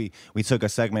say we took a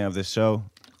segment of this show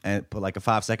and put a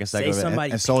 5-second segment of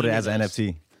it and sold it as an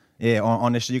NFT. Yeah,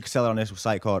 on this, you can sell it on this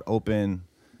site called Open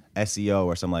SEO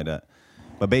or something like that.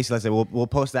 But basically, let's say we'll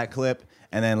post that clip,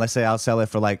 and then let's say I'll sell it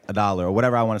for $1 or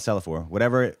whatever I want to sell it for,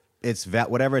 whatever its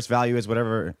value is,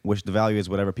 which the value is,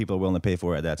 whatever people are willing to pay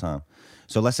for it at that time.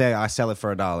 So let's say I sell it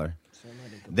for $1.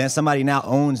 Then somebody now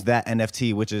owns that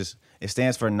NFT, which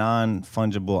stands for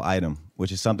non-fungible item,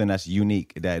 which is something that's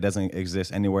unique that doesn't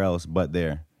exist anywhere else but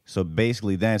there. So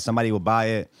basically, then somebody will buy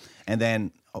it, and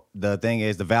then the thing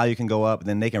is the value can go up,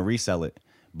 then they can resell it.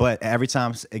 But every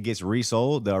time it gets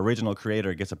resold, the original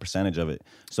creator gets a percentage of it.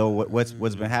 So what's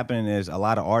been happening is a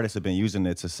lot of artists have been using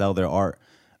it to sell their art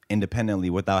independently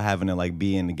without having to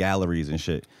be in the galleries and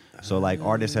shit. So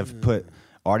artists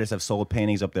have sold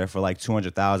paintings up there for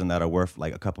 $200,000 that are worth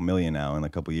a couple million now in a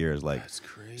couple years. That's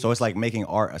crazy. So it's making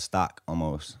art a stock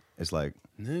almost. It's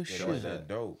no shit. That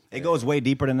dope. It goes way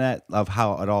deeper than that of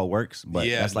how it all works, but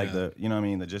Yeah, that's no. the, you know what I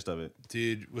mean, the gist of it.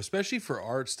 Dude, especially for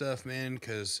art stuff, man,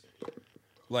 because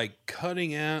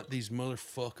cutting out these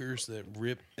motherfuckers that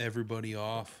rip everybody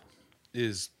off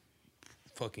is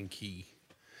fucking key.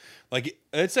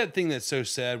 It's that thing that's so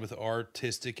sad with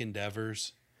artistic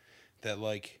endeavors that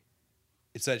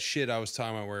it's that shit I was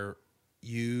talking about where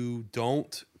you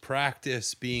don't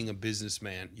practice being a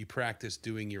businessman, you practice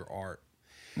doing your art.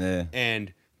 Yeah.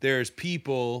 And there's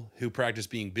people who practice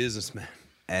being businessmen.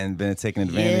 And been taking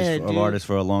advantage of artists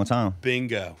for a long time.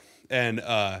 Bingo. And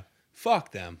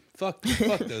fuck them. Fuck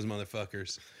those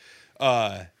motherfuckers.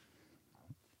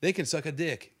 They can suck a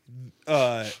dick.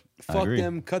 Fuck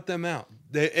them. Cut them out.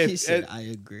 He said, I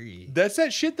agree. That's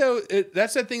that shit though.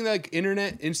 That's that thing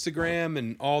internet, Instagram,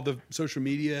 and all the social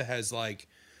media has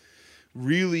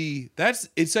really.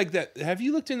 It's like that. Have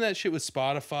you looked into that shit with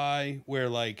Spotify where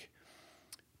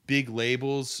big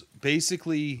labels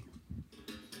basically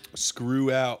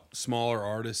screw out smaller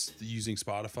artists using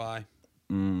Spotify?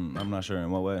 I'm not sure in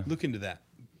what way. Look into that.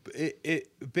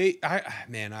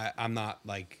 I'm not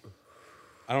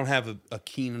I don't have a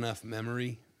keen enough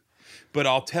memory, but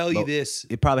I'll tell you this.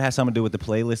 It probably has something to do with the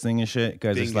playlisting and shit,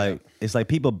 because it's like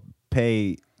people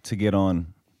pay to get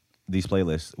on these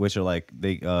playlists, which are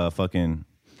they fucking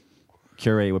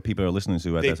curate what people are listening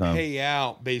to at that time. They pay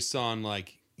out based on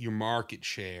your market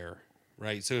share,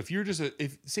 right? So if you're just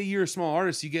say you're a small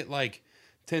artist, you get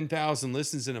 10,000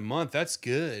 listens in a month. That's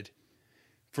good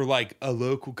for a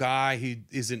local guy who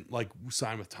isn't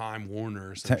signed with Time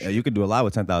Warner or something. You could do a lot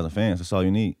with 10,000 fans. That's all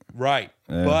you need. Right.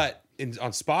 Yeah. But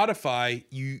on Spotify,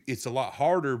 it's a lot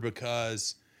harder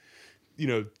because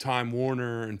Time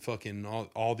Warner and fucking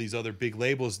all these other big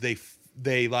labels, they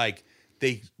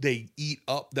eat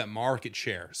up that market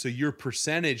share. So your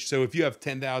percentage, so if you have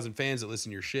 10,000 fans that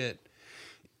listen to your shit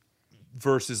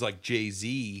versus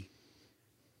Jay-Z,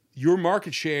 your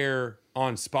market share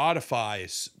on Spotify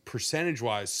is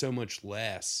percentage-wise so much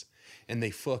less, and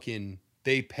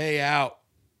they pay out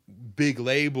big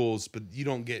labels, but you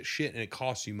don't get shit, and it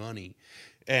costs you money.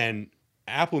 And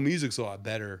Apple Music's a lot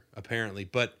better apparently,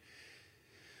 but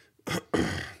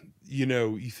you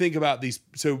know, you think about these.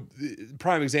 So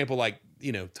prime example, like,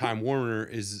 you know, Time Warner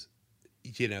is,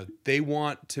 you know, they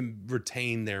want to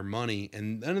retain their money,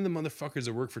 and none of the motherfuckers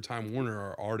that work for Time Warner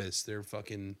are artists. They're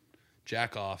fucking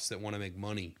jack-offs that want to make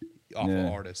money off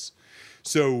of artists.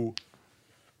 So,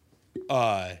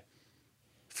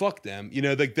 fuck them. You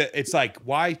know, like it's like,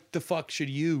 why the fuck should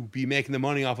you be making the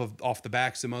money off the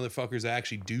backs of motherfuckers that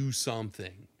actually do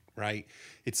something, right?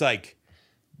 It's like,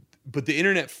 but the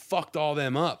internet fucked all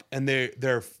them up, and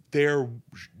they're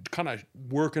kind of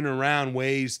working around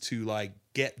ways to like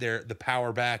get the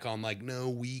power back on, like, no,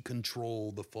 we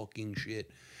control the fucking shit.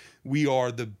 We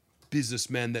are the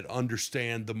businessmen that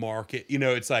understand the market. You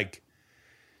know, it's like,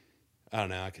 I don't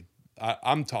know.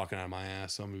 I'm talking out of my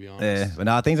ass, so I'm gonna be honest. Yeah, but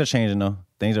now things are changing though.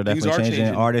 Things are definitely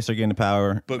changing. Artists are getting the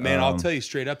power. But man, I'll tell you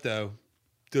straight up though,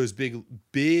 those big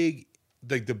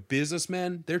like the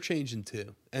businessmen, they're changing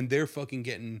too, and they're fucking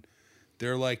getting.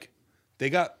 They're like,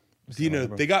 they got, you know,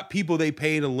 they got people they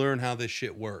pay to learn how this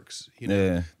shit works. You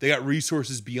know, they got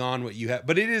resources beyond what you have.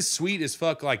 But it is sweet as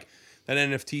fuck. Like that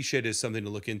NFT shit is something to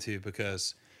look into,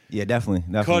 because definitely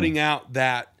cutting out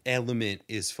that element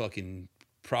is fucking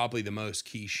probably the most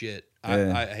key shit.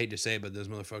 I hate to say it, but those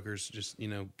motherfuckers just, you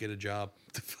know, get a job.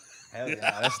 Hell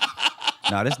yeah.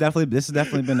 This has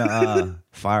definitely been a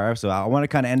fire episode. I want to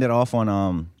kind of end it off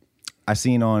on I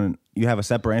seen on, you have a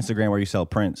separate Instagram where you sell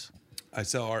prints. I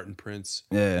sell art and prints.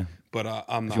 Yeah. But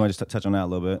I'm not. If you want to just touch on that a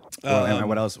little bit. And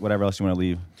whatever else you want to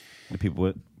leave the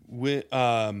people with.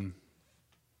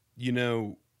 You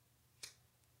know,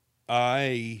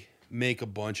 I make a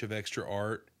bunch of extra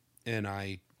art and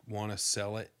I want to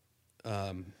sell it.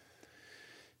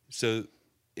 So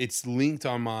it's linked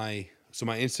on my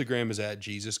Instagram is at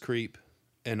Jesus Creep,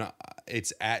 and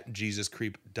it's at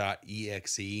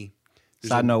jesuscreep.exe.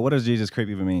 Side note, what does Jesus Creep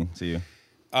even mean to you?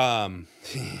 I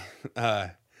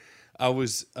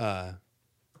was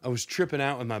tripping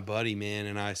out with my buddy, man,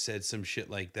 and I said some shit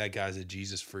like, that guy's a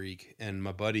Jesus freak, and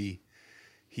my buddy,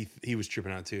 he was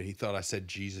tripping out too. He thought I said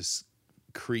Jesus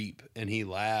Creep, and he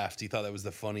laughed. He thought that was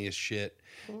the funniest shit.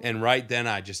 And right then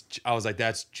I was like,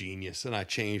 that's genius, and I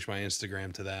changed my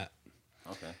Instagram to that.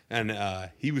 Okay. And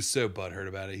he was so butthurt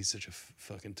about it. He's such a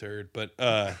fucking turd. But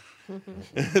but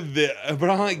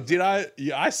I'm like, did I?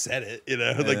 Yeah, I said it. You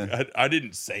know, like I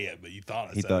didn't say it, but you thought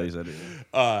I said it. He thought you said it.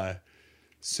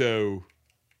 So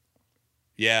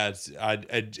yeah,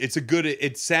 it's a good.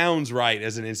 It sounds right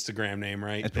as an Instagram name,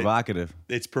 right? It's provocative.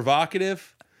 It's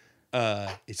provocative.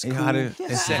 It's cool.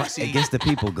 It's sexy. It gets the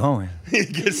people going.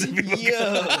 It gets the people going.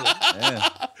 Yeah,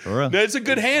 for real. No, it's a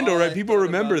good handle, right? People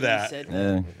remember that.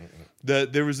 Yeah.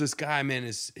 There was this guy, man,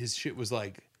 his shit was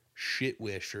like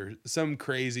Shitwish or some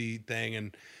crazy thing,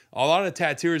 and a lot of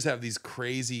tattooers have these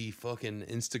crazy fucking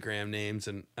Instagram names,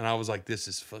 and I was like, this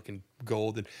is fucking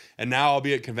golden. And now I'll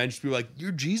be at conventions, people are like,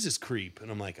 you're Jesus Creep,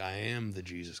 and I'm like, I am the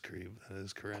Jesus Creep. That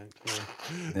is correct.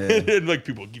 Yeah. And like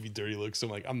people give you dirty looks, so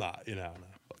I'm like, I'm not, you know. No.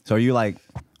 So are you like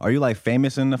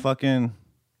famous in the fucking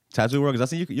tattoo world?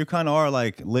 Because I see you kind of are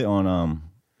like lit on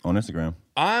Instagram.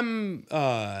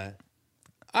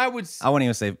 I wouldn't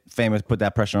even say famous, put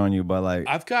that pressure on you, but like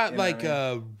I've got like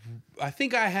I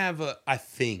think I have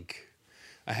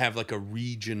like a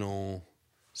regional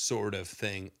sort of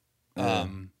thing.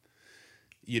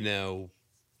 You know,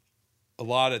 a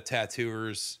lot of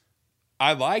tattooers,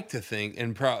 I like to think,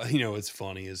 and probably, you know, it's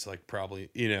funny, is like probably,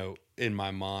 you know, in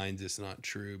my mind it's not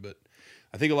true, but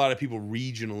I think a lot of people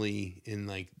regionally in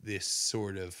like this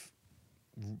sort of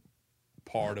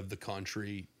part of the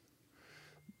country,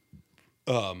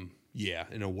 yeah,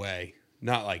 in a way,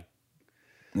 not like,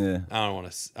 I don't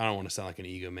want to sound like an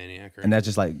egomaniac, and that's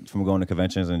just like from going to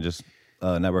conventions and just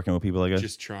networking with people, I guess.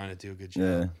 Just trying to do a good job.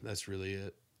 Yeah. That's really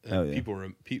it.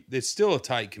 People, it's still a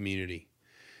tight community.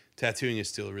 Tattooing is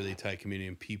still a really tight community,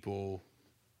 and people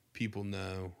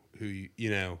know who you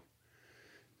know.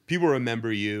 People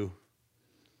remember you.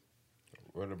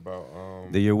 What about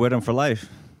you're with them for life?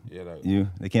 Yeah, like,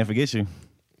 they can't forget you.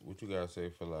 What you gotta say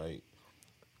for the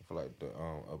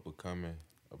up and coming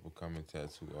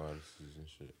tattoo artists and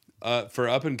shit? For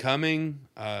up and coming,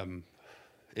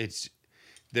 it's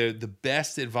the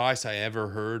best advice I ever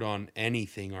heard on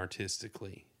anything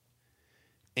artistically,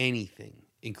 anything,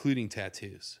 including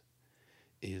tattoos,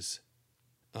 is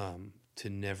to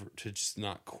just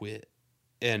not quit.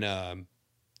 And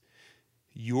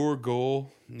your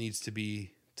goal needs to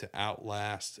be to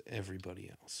outlast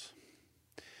everybody else.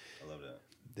 I love that.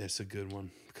 That's a good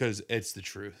one, because it's the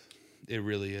truth. It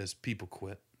really is. People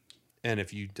quit. And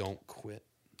if you don't quit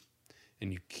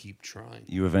and you keep trying,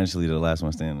 you eventually the last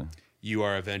one standing. you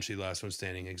are eventually the last one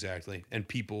standing. Exactly. And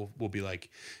people will be like,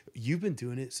 you've been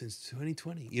doing it since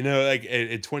 2020. You know, like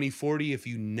at 2040, if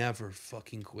you never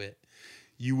fucking quit,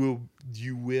 you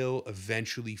will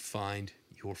eventually find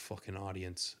your fucking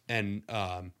audience. And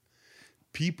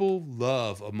people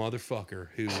love a motherfucker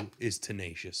who is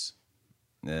tenacious.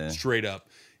 Yeah. Straight up.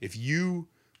 If you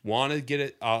want to get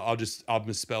it, I'll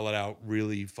spell it out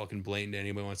really fucking blatant.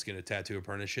 Anybody wants to get a tattoo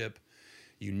apprenticeship,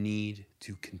 you need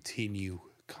to continue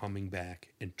coming back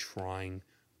and trying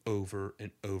over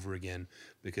and over again,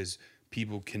 because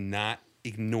people cannot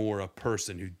ignore a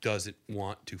person who doesn't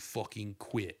want to fucking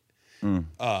quit.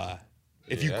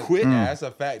 If you quit, that's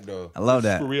a fact though. I love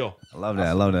that. For real. I love that.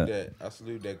 I love that. I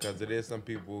salute that because it is some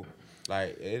people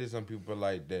like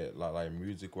that, like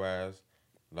music wise,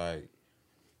 like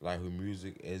who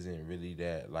music isn't really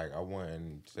that. Like I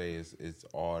wouldn't say it's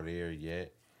all there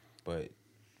yet, but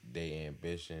they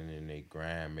ambition and they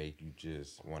grind make you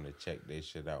just want to check their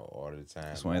shit out all the time.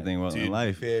 That's one thing about in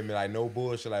life. You feel me? Like no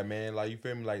bullshit. Like man, like you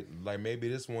feel me? Like maybe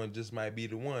this one just might be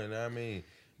the one. You know what I mean?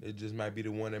 It just might be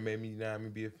the one that made me, you know what I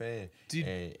mean, be a fan. Dude.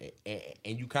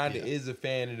 And you kind of is a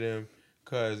fan of them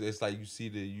because it's like you see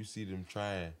them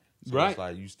trying. So right. It's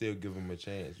like you still give them a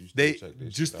chance. You still they check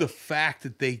this just shit the out. fact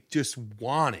that they just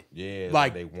want it. Yeah,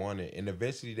 like they want it, and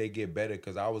eventually they get better.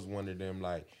 Because I was one of them.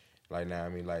 Like now, I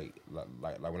mean, like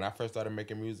when I first started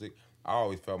making music, I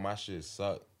always felt my shit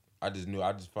sucked. I just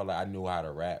felt like I knew how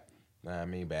to rap. You know what I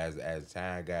mean? But as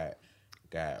time got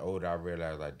older, I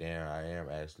realized like, damn, I am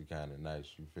actually kind of nice.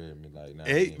 You feel me? Like, nah,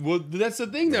 hey, well, that's the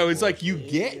thing though. It's like you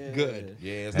get good.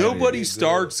 Yeah, nobody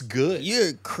starts good.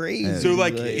 You're crazy. So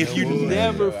like, if you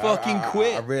never fucking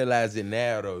quit, I realize it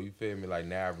now though. You feel me? Like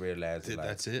now I realize it. Like,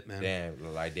 that's it, man.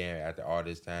 Damn. After all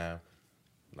this time,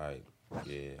 like,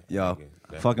 yeah. Yo,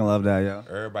 fucking love that, yo.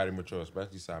 Everybody mature,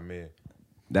 especially Samir.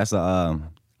 That's I feel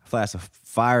like that's a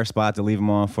fire spot to leave him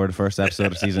on for the first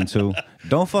episode of season 2.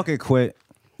 Don't fucking quit.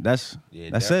 That's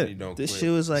it. This shit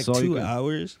was like 2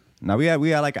 hours. Now we had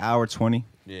like an hour 20.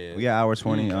 Yeah. We got hour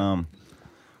 20.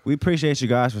 We appreciate you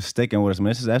guys for sticking with us,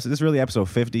 man. This is really episode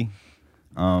 50.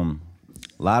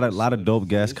 Lot of dope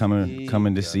guests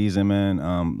coming this season, man.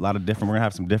 We're gonna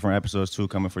have some different episodes too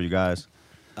coming for you guys.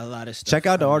 A lot of stuff. Check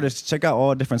out the artists. Check out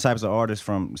all different types of artists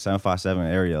from 757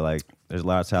 area. Like, there's a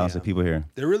lot of talented people here.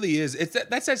 There really is.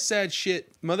 That's that sad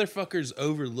shit. Motherfuckers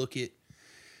overlook it,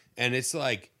 and it's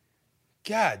like,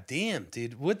 God damn,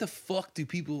 dude, what the fuck do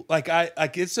people like? I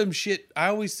get some shit. I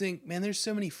always think, man, there's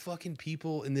so many fucking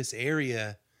people in this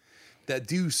area that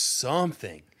do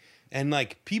something, and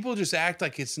like people just act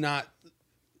like it's not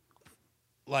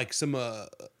like some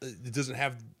it doesn't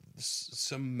have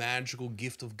some magical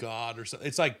gift of God or something.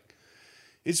 It's like,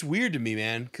 it's weird to me,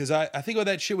 man, because I think about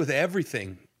that shit with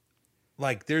everything.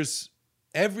 Like, there's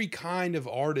every kind of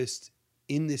artist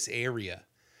in this area,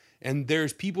 and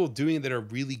there's people doing it that are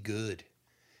really good.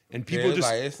 And people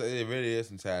it really is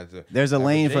sometimes. There's a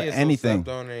lane for anything. So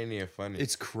slept on, ain't even funny.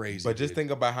 It's crazy. But just think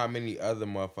about how many other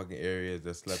motherfucking areas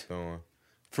that slept on.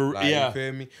 You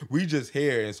feel me? We just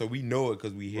here, and so we know it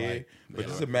because we here. Right. But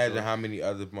just imagine how many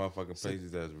other motherfucking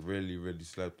places that's really, really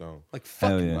slept on. Like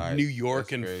fucking Like, New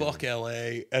York and crazy. fuck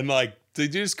LA, and like they're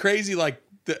just crazy. Like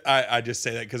I just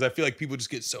say that because I feel like people just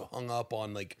get so hung up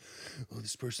on like, oh,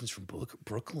 this person's from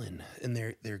Brooklyn and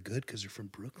they're good because they're from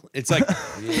Brooklyn. It's like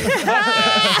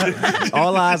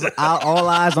all eyes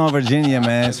on Virginia,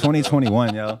 man. It's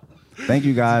 2021, yo. Thank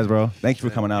you guys, bro. Thank you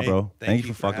for coming out, bro. Thank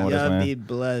you for fucking with us, man. Be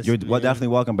blessed. You're definitely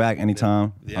welcome back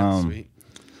anytime. Yeah, sweet.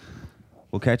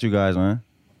 We'll catch you guys, man.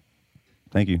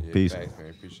 Thank you. Yeah, Peace. Thanks, man.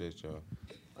 Appreciate y'all.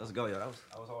 Let's go, yo. That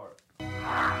was hard.